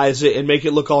Bubba-ize it and make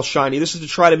it look all shiny. This is to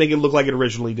try to make it look like it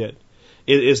originally did.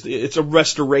 It's a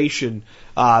restoration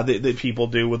that people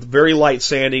do with very light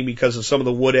sanding because of some of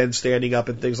the wood end standing up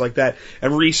and things like that,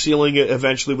 and resealing it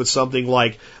eventually with something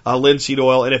like linseed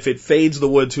oil. And if it fades the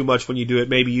wood too much when you do it,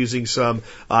 maybe using some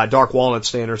dark walnut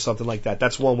sand or something like that.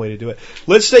 That's one way to do it.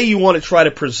 Let's say you want to try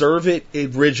to preserve it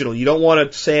original. You don't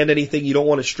want to sand anything. You don't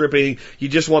want to strip anything. You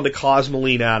just want the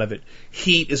cosmoline out of it.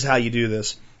 Heat is how you do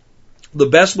this. The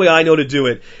best way I know to do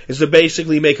it is to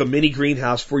basically make a mini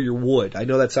greenhouse for your wood. I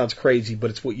know that sounds crazy, but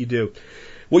it's what you do.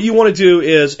 What you want to do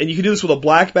is, and you can do this with a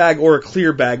black bag or a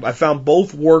clear bag. I found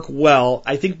both work well.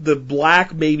 I think the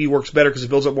black maybe works better because it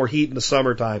builds up more heat in the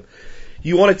summertime.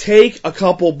 You want to take a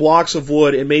couple blocks of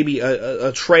wood and maybe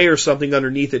a tray or something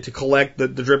underneath it to collect the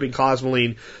dripping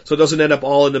cosmoline so it doesn't end up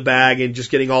all in the bag and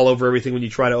just getting all over everything when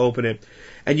you try to open it.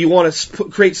 And you want to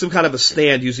create some kind of a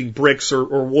stand using bricks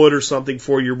or wood or something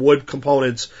for your wood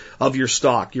components of your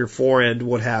stock, your forend,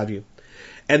 what have you.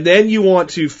 And then you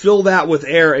want to fill that with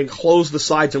air and close the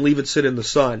sides and leave it sit in the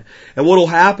sun. And what will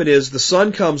happen is the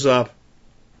sun comes up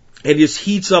and just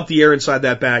heats up the air inside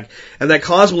that bag, and that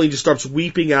cosmoline just starts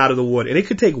weeping out of the wood. And it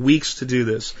could take weeks to do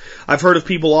this. I've heard of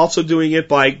people also doing it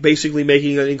by basically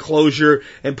making an enclosure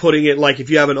and putting it, like if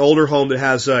you have an older home that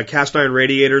has cast iron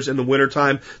radiators in the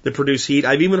wintertime that produce heat.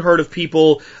 I've even heard of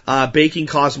people baking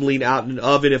cosmoline out in an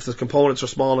oven if the components are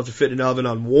small enough to fit in an oven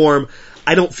on warm.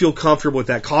 I don't feel comfortable with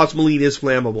that. Cosmoline is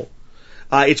flammable.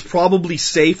 It's probably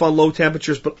safe on low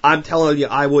temperatures, but I'm telling you,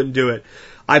 I wouldn't do it.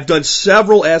 I've done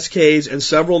several SKs and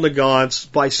several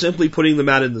Nagants by simply putting them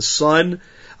out in the sun,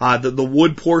 the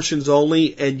wood portions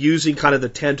only, and using kind of the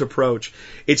tent approach.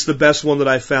 It's the best one that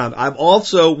I've found. I've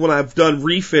also, when I've done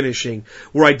refinishing,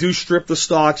 where I do strip the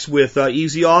stalks with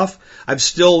Easy Off, I've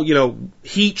still,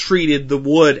 heat treated the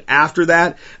wood after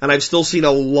that, and I've still seen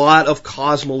a lot of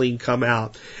cosmoline come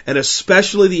out. And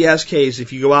especially the SKs,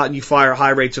 if you go out and you fire high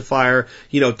rates of fire,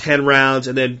 10 rounds,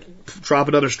 and then drop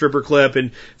another stripper clip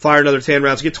and fire another 10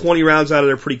 rounds, get 20 rounds out of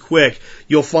there pretty quick,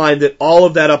 you'll find that all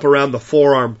of that up around the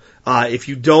forearm, if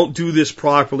you don't do this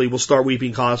properly, will start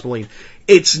weeping cosmoline.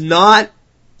 It's not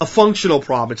a functional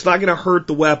problem. It's not going to hurt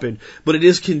the weapon, but it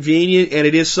is convenient, and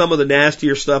it is some of the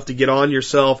nastier stuff to get on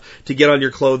yourself, to get on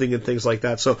your clothing and things like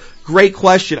that. So, great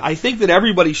question. I think that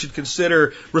everybody should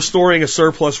consider restoring a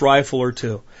surplus rifle or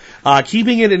two.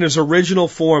 Keeping it in its original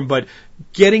form, but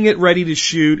getting it ready to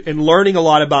shoot and learning a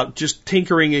lot about just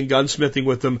tinkering and gunsmithing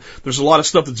with them. There's a lot of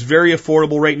stuff that's very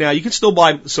affordable right now. You can still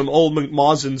buy some old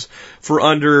Mausens for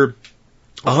under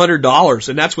 $100,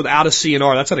 and that's without a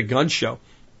CNR. That's at a gun show.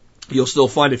 You'll still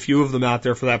find a few of them out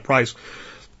there for that price.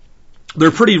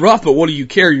 They're pretty rough, but what do you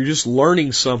care? You're just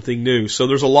learning something new. So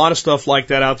there's a lot of stuff like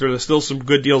that out there. There's still some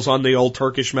good deals on the old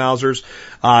Turkish Mausers.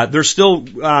 There's still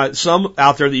some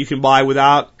out there that you can buy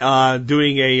without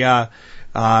doing a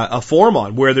form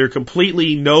on, where they're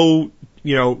completely no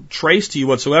trace to you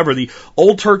whatsoever. The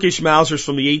old Turkish Mausers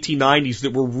from the 1890s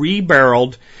that were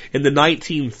rebarreled in the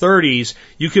 1930s,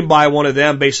 you can buy one of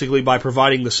them basically by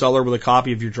providing the seller with a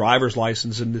copy of your driver's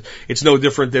license, and it's no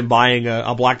different than buying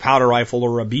a black powder rifle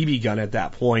or a BB gun at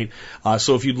that point.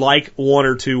 So if you'd like one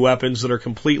or two weapons that are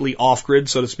completely off-grid,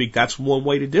 so to speak, that's one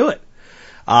way to do it.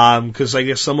 Because I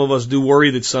guess some of us do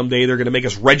worry that someday they're going to make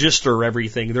us register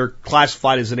everything. They're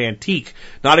classified as an antique,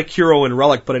 not a Curo and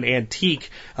relic, but an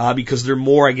antique, because they're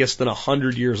more, I guess, than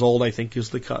 100 years old, I think, is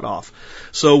the cutoff.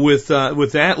 So with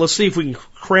that, let's see if we can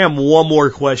cram one more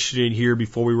question in here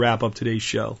before we wrap up today's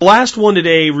show. The last one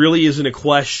today really isn't a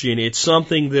question. It's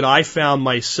something that I found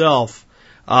myself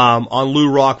on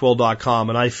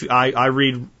LouRockwell.com, and I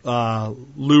read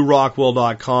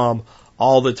LouRockwell.com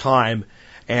all the time.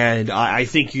 And I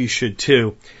think you should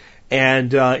too.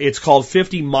 And it's called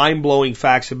 50 Mind-Blowing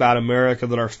Facts About America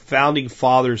That Our Founding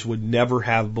Fathers Would Never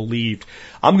Have Believed.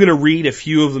 I'm going to read a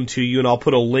few of them to you, and I'll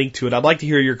put a link to it. I'd like to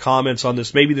hear your comments on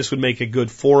this. Maybe this would make a good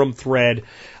forum thread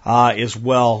as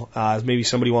well. Maybe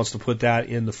somebody wants to put that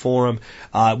in the forum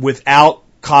without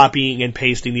copying and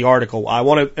pasting the article. I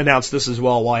want to announce this as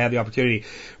well while I have the opportunity.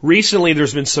 Recently,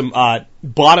 there's been some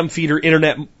bottom feeder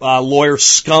internet lawyer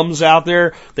scums out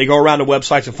there. They go around to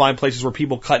websites and find places where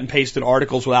people cut and pasted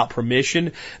articles without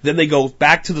permission. Then they go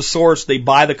back to the source, they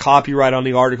buy the copyright on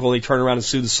the article, and they turn around and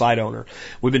sue the site owner.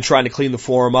 We've been trying to clean the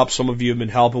forum up. Some of you have been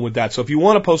helping with that. So if you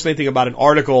want to post anything about an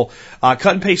article, cut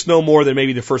and paste no more than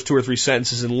maybe the first 2 or 3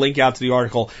 sentences and link out to the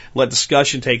article. Let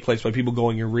discussion take place by people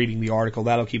going and reading the article.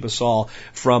 That'll keep us all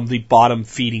from the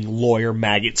bottom-feeding lawyer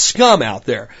maggot scum out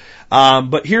there.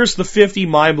 But here's the 50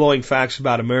 mind-blowing facts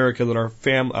about America that our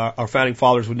founding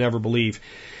fathers would never believe.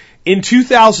 In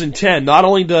 2010, not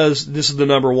only does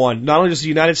the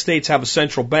United States have a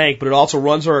central bank, but it also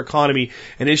runs our economy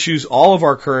and issues all of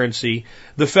our currency.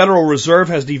 The Federal Reserve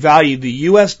has devalued the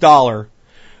U.S. dollar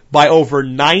by over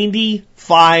 95%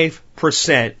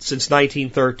 since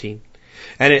 1913.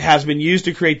 And it has been used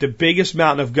to create the biggest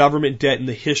mountain of government debt in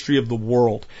the history of the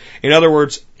world. In other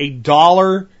words, a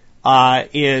dollar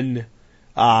let's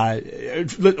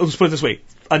put it this way,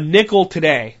 a nickel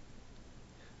today,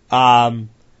 a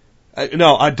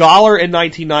dollar in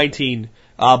 1919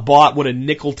 bought what a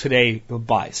nickel today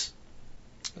buys.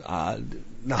 Now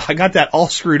I got that all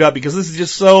screwed up because this is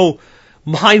just so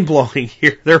mind-blowing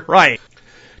here. They're right.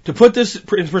 To put this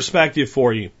in perspective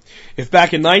for you, if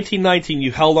back in 1919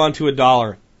 you held on to a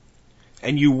dollar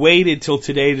and you waited till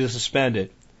today to suspend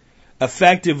it,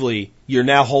 effectively you're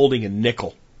now holding a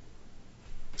nickel.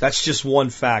 That's just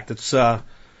one fact. That's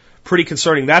pretty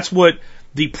concerning. That's what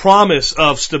the promise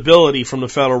of stability from the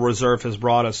Federal Reserve has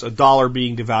brought us, a dollar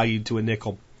being devalued to a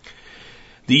nickel.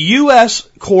 The U.S.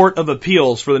 Court of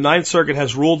Appeals for the Ninth Circuit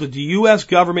has ruled that the U.S.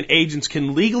 government agents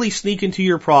can legally sneak into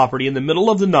your property in the middle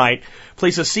of the night,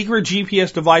 place a secret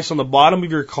GPS device on the bottom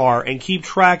of your car, and keep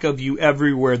track of you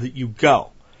everywhere that you go.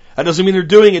 That doesn't mean they're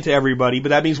doing it to everybody, but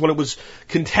that means when it was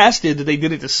contested that they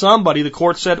did it to somebody, the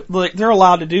court said they're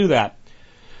allowed to do that.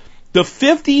 The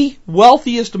 50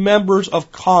 wealthiest members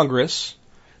of Congress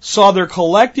saw their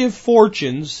collective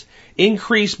fortunes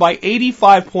increased by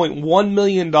 $85.1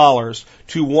 million to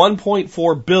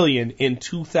 $1.4 billion in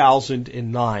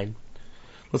 2009.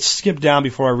 Let's skip down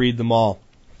before I read them all.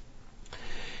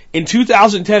 In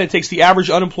 2010, it takes the average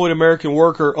unemployed American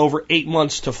worker over 8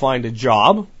 months to find a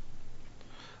job.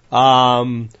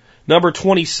 Number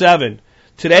 27.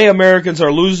 Today, Americans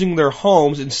are losing their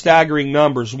homes in staggering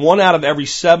numbers. 1 out of every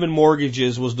 7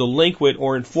 mortgages was delinquent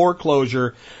or in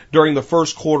foreclosure during the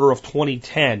first quarter of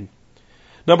 2010.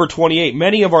 Number 28.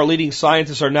 Many of our leading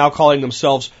scientists are now calling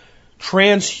themselves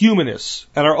transhumanists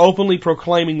and are openly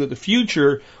proclaiming that the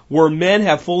future, where men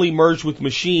have fully merged with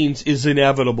machines, is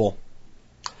inevitable.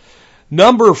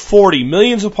 Number 40.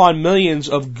 Millions upon millions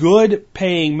of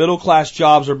good-paying middle-class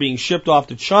jobs are being shipped off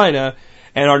to China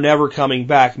and are never coming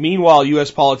back. Meanwhile,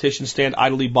 U.S. politicians stand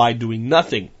idly by doing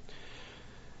nothing.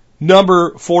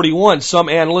 Number 41. Some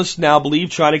analysts now believe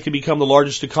China can become the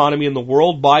largest economy in the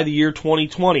world by the year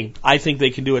 2020. I think they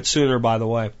can do it sooner, by the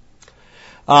way.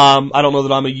 I don't know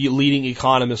that I'm a leading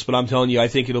economist, but I'm telling you, I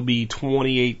think it'll be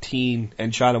 2018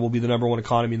 and China will be the number 1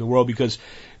 economy in the world because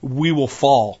we will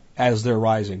fall as they're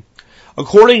rising.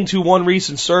 According to one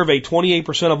recent survey,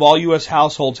 28% of all U.S.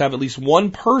 households have at least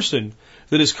one person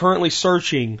that is currently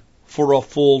searching for a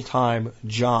full-time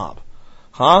job.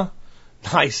 Huh?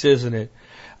 Nice, isn't it?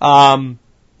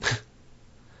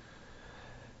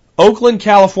 Oakland,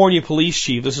 California police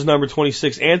chief, this is number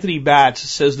 26, Anthony Batts,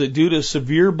 says that due to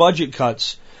severe budget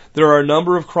cuts, there are a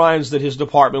number of crimes that his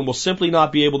department will simply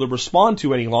not be able to respond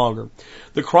to any longer.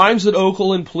 The crimes that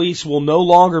Oakland police will no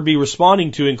longer be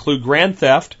responding to include grand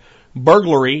theft,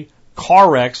 burglary, car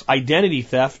wrecks, identity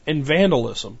theft, and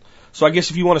vandalism. So I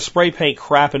guess if you want to spray paint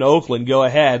crap in Oakland, go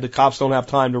ahead. The cops don't have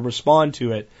time to respond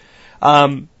to it.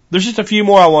 There's just a few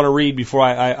more I want to read before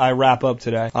I wrap up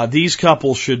today. These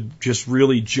couples should just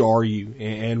really jar you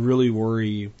and really worry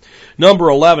you. Number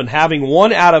 11, having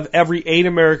 1 out of every 8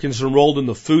 Americans enrolled in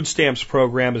the food stamps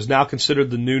program is now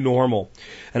considered the new normal.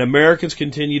 And Americans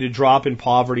continue to drop in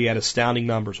poverty at astounding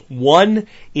numbers. 1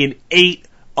 in 8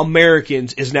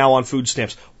 Americans is now on food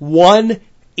stamps. 1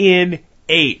 in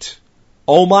 8.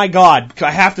 Oh my God.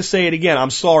 I have to say it again. I'm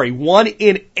sorry. 1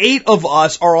 in 8 of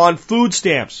us are on food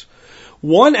stamps.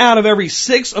 1 out of every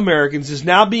 6 Americans is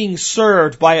now being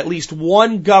served by at least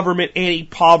one government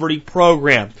anti-poverty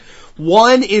program.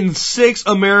 1 in 6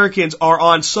 Americans are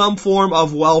on some form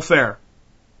of welfare.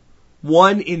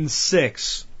 1 in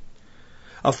 6.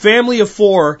 A family of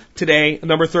 4 today,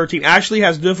 number 13, actually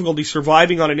has difficulty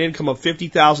surviving on an income of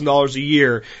 $50,000 a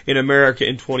year in America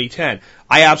in 2010.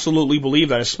 I absolutely believe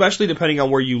that, especially depending on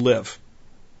where you live.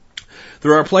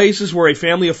 There are places where a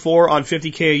family of 4 on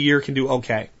 $50K a year can do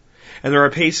okay. And there are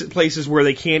places where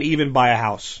they can't even buy a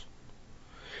house.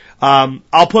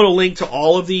 I'll put a link to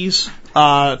all of these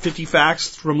 50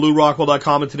 facts from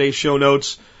LouRockwell.com in today's show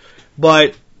notes.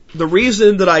 But the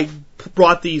reason that I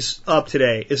brought these up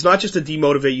today is not just to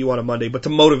demotivate you on a Monday, but to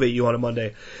motivate you on a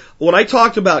Monday. When I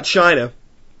talked about China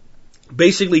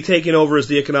basically taking over as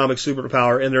the economic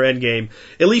superpower in their end game,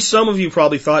 at least some of you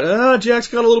probably thought, Jack's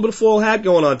got a little bit of foil hat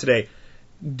going on today.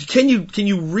 Can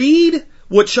you read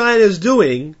what China is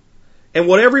doing and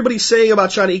what everybody's saying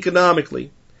about China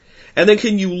economically? And then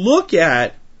can you look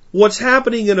at what's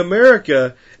happening in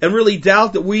America and really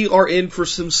doubt that we are in for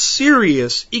some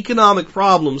serious economic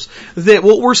problems, that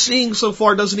what we're seeing so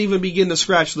far doesn't even begin to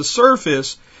scratch the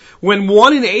surface, when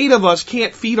 1 in 8 of us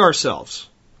can't feed ourselves?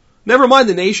 Never mind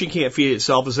the nation can't feed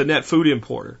itself as a net food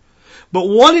importer. But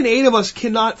 1 in 8 of us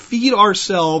cannot feed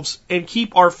ourselves and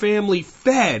keep our family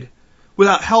fed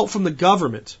without help from the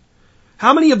government.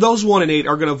 How many of those 1 in 8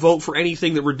 are going to vote for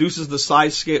anything that reduces the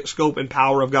size, scope, and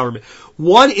power of government?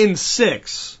 1 in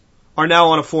 6 are now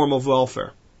on a form of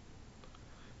welfare.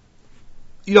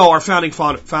 You know, our founding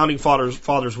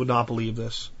fathers would not believe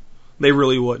this. They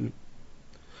really wouldn't.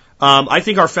 I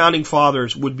think our founding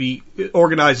fathers would be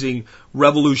organizing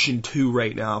Revolution 2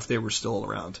 right now if they were still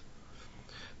around.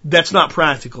 That's not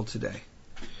practical today.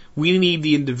 We need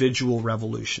the individual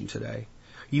revolution today.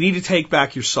 You need to take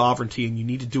back your sovereignty, and you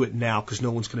need to do it now because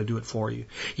no one's going to do it for you.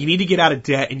 You need to get out of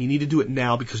debt, and you need to do it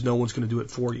now because no one's going to do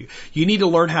it for you. You need to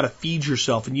learn how to feed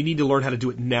yourself, and you need to learn how to do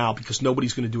it now because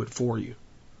nobody's going to do it for you.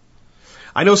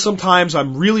 I know sometimes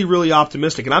I'm really, really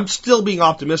optimistic, and I'm still being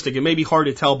optimistic. It may be hard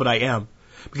to tell, but I am,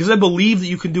 because I believe that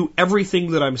you can do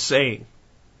everything that I'm saying.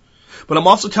 But I'm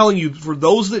also telling you, for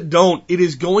those that don't, it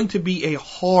is going to be a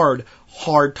hard,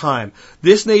 hard time.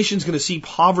 This nation's going to see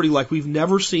poverty like we've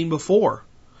never seen before.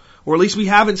 Or at least we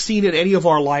haven't seen it any of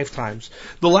our lifetimes.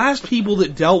 The last people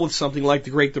that dealt with something like the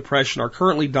Great Depression are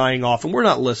currently dying off, and we're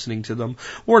not listening to them.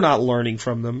 We're not learning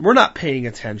from them. We're not paying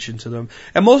attention to them.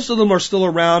 And most of them are still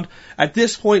around. At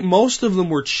this point, most of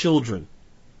them were children.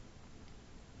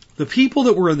 The people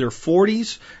that were in their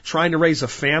 40s trying to raise a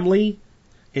family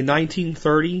in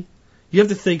 1930, you have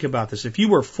to think about this. If you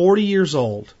were 40 years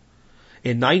old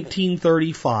in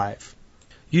 1935,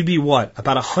 you'd be what?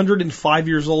 About 105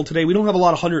 years old today? We don't have a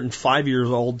lot of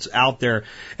 105-year-olds out there,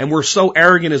 and we're so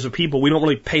arrogant as a people, we don't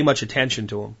really pay much attention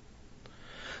to them.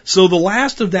 So the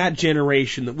last of that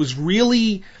generation that was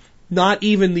really not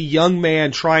even the young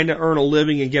man trying to earn a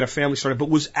living and get a family started, but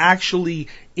was actually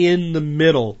in the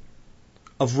middle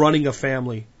of running a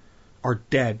family, are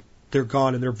dead. They're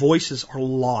gone, and their voices are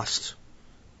lost.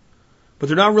 But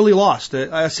they're not really lost.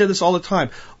 I say this all the time.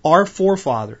 Our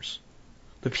forefathers,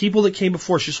 the people that came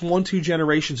before us just 1-2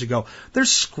 generations ago, they're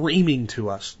screaming to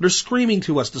us. They're screaming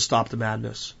to us to stop the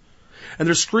madness. And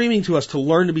they're screaming to us to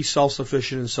learn to be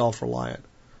self-sufficient and self-reliant.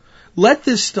 Let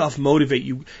this stuff motivate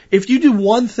you. If you do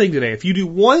one thing today, if you do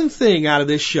one thing out of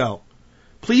this show,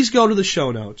 please go to the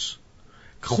show notes.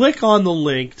 Click on the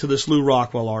link to this Lou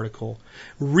Rockwell article.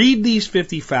 Read these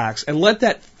 50 facts and let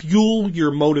that fuel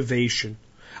your motivation.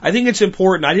 I think it's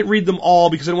important. I didn't read them all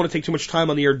because I didn't want to take too much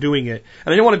time on the air doing it.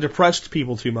 And I didn't want to depress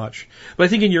people too much. But I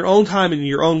think in your own time and in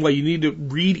your own way, you need to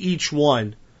read each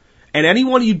one. And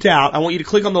anyone you doubt, I want you to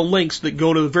click on the links that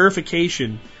go to the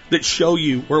verification that show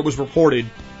you where it was reported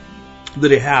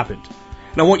that it happened.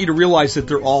 And I want you to realize that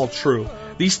they're all true.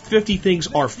 These 50 things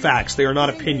are facts. They are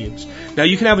not opinions. Now,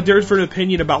 you can have a different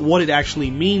opinion about what it actually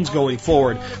means going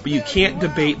forward, but you can't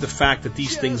debate the fact that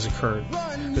these things occurred.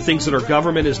 The things that our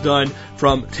government has done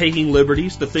from taking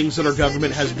liberties, the things that our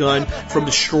government has done from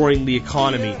destroying the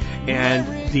economy,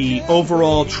 and the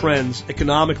overall trends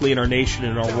economically in our nation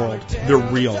and in our world, they're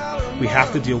real. We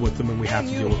have to deal with them, and we have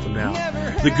to deal with them now.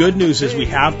 The good news is we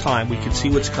have time. We can see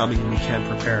what's coming, and we can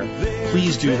prepare.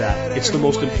 Please do that. It's the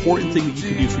most important thing that you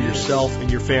can do for yourself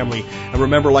and your family. And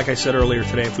remember, like I said earlier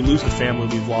today, if we lose the family,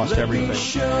 we've lost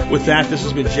everything. With that, this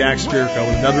has been Jack Spirko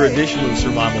with another edition of the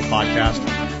Survival Podcast,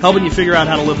 helping you figure out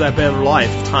how to live that better life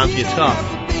if times get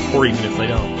tough, or even if they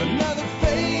don't.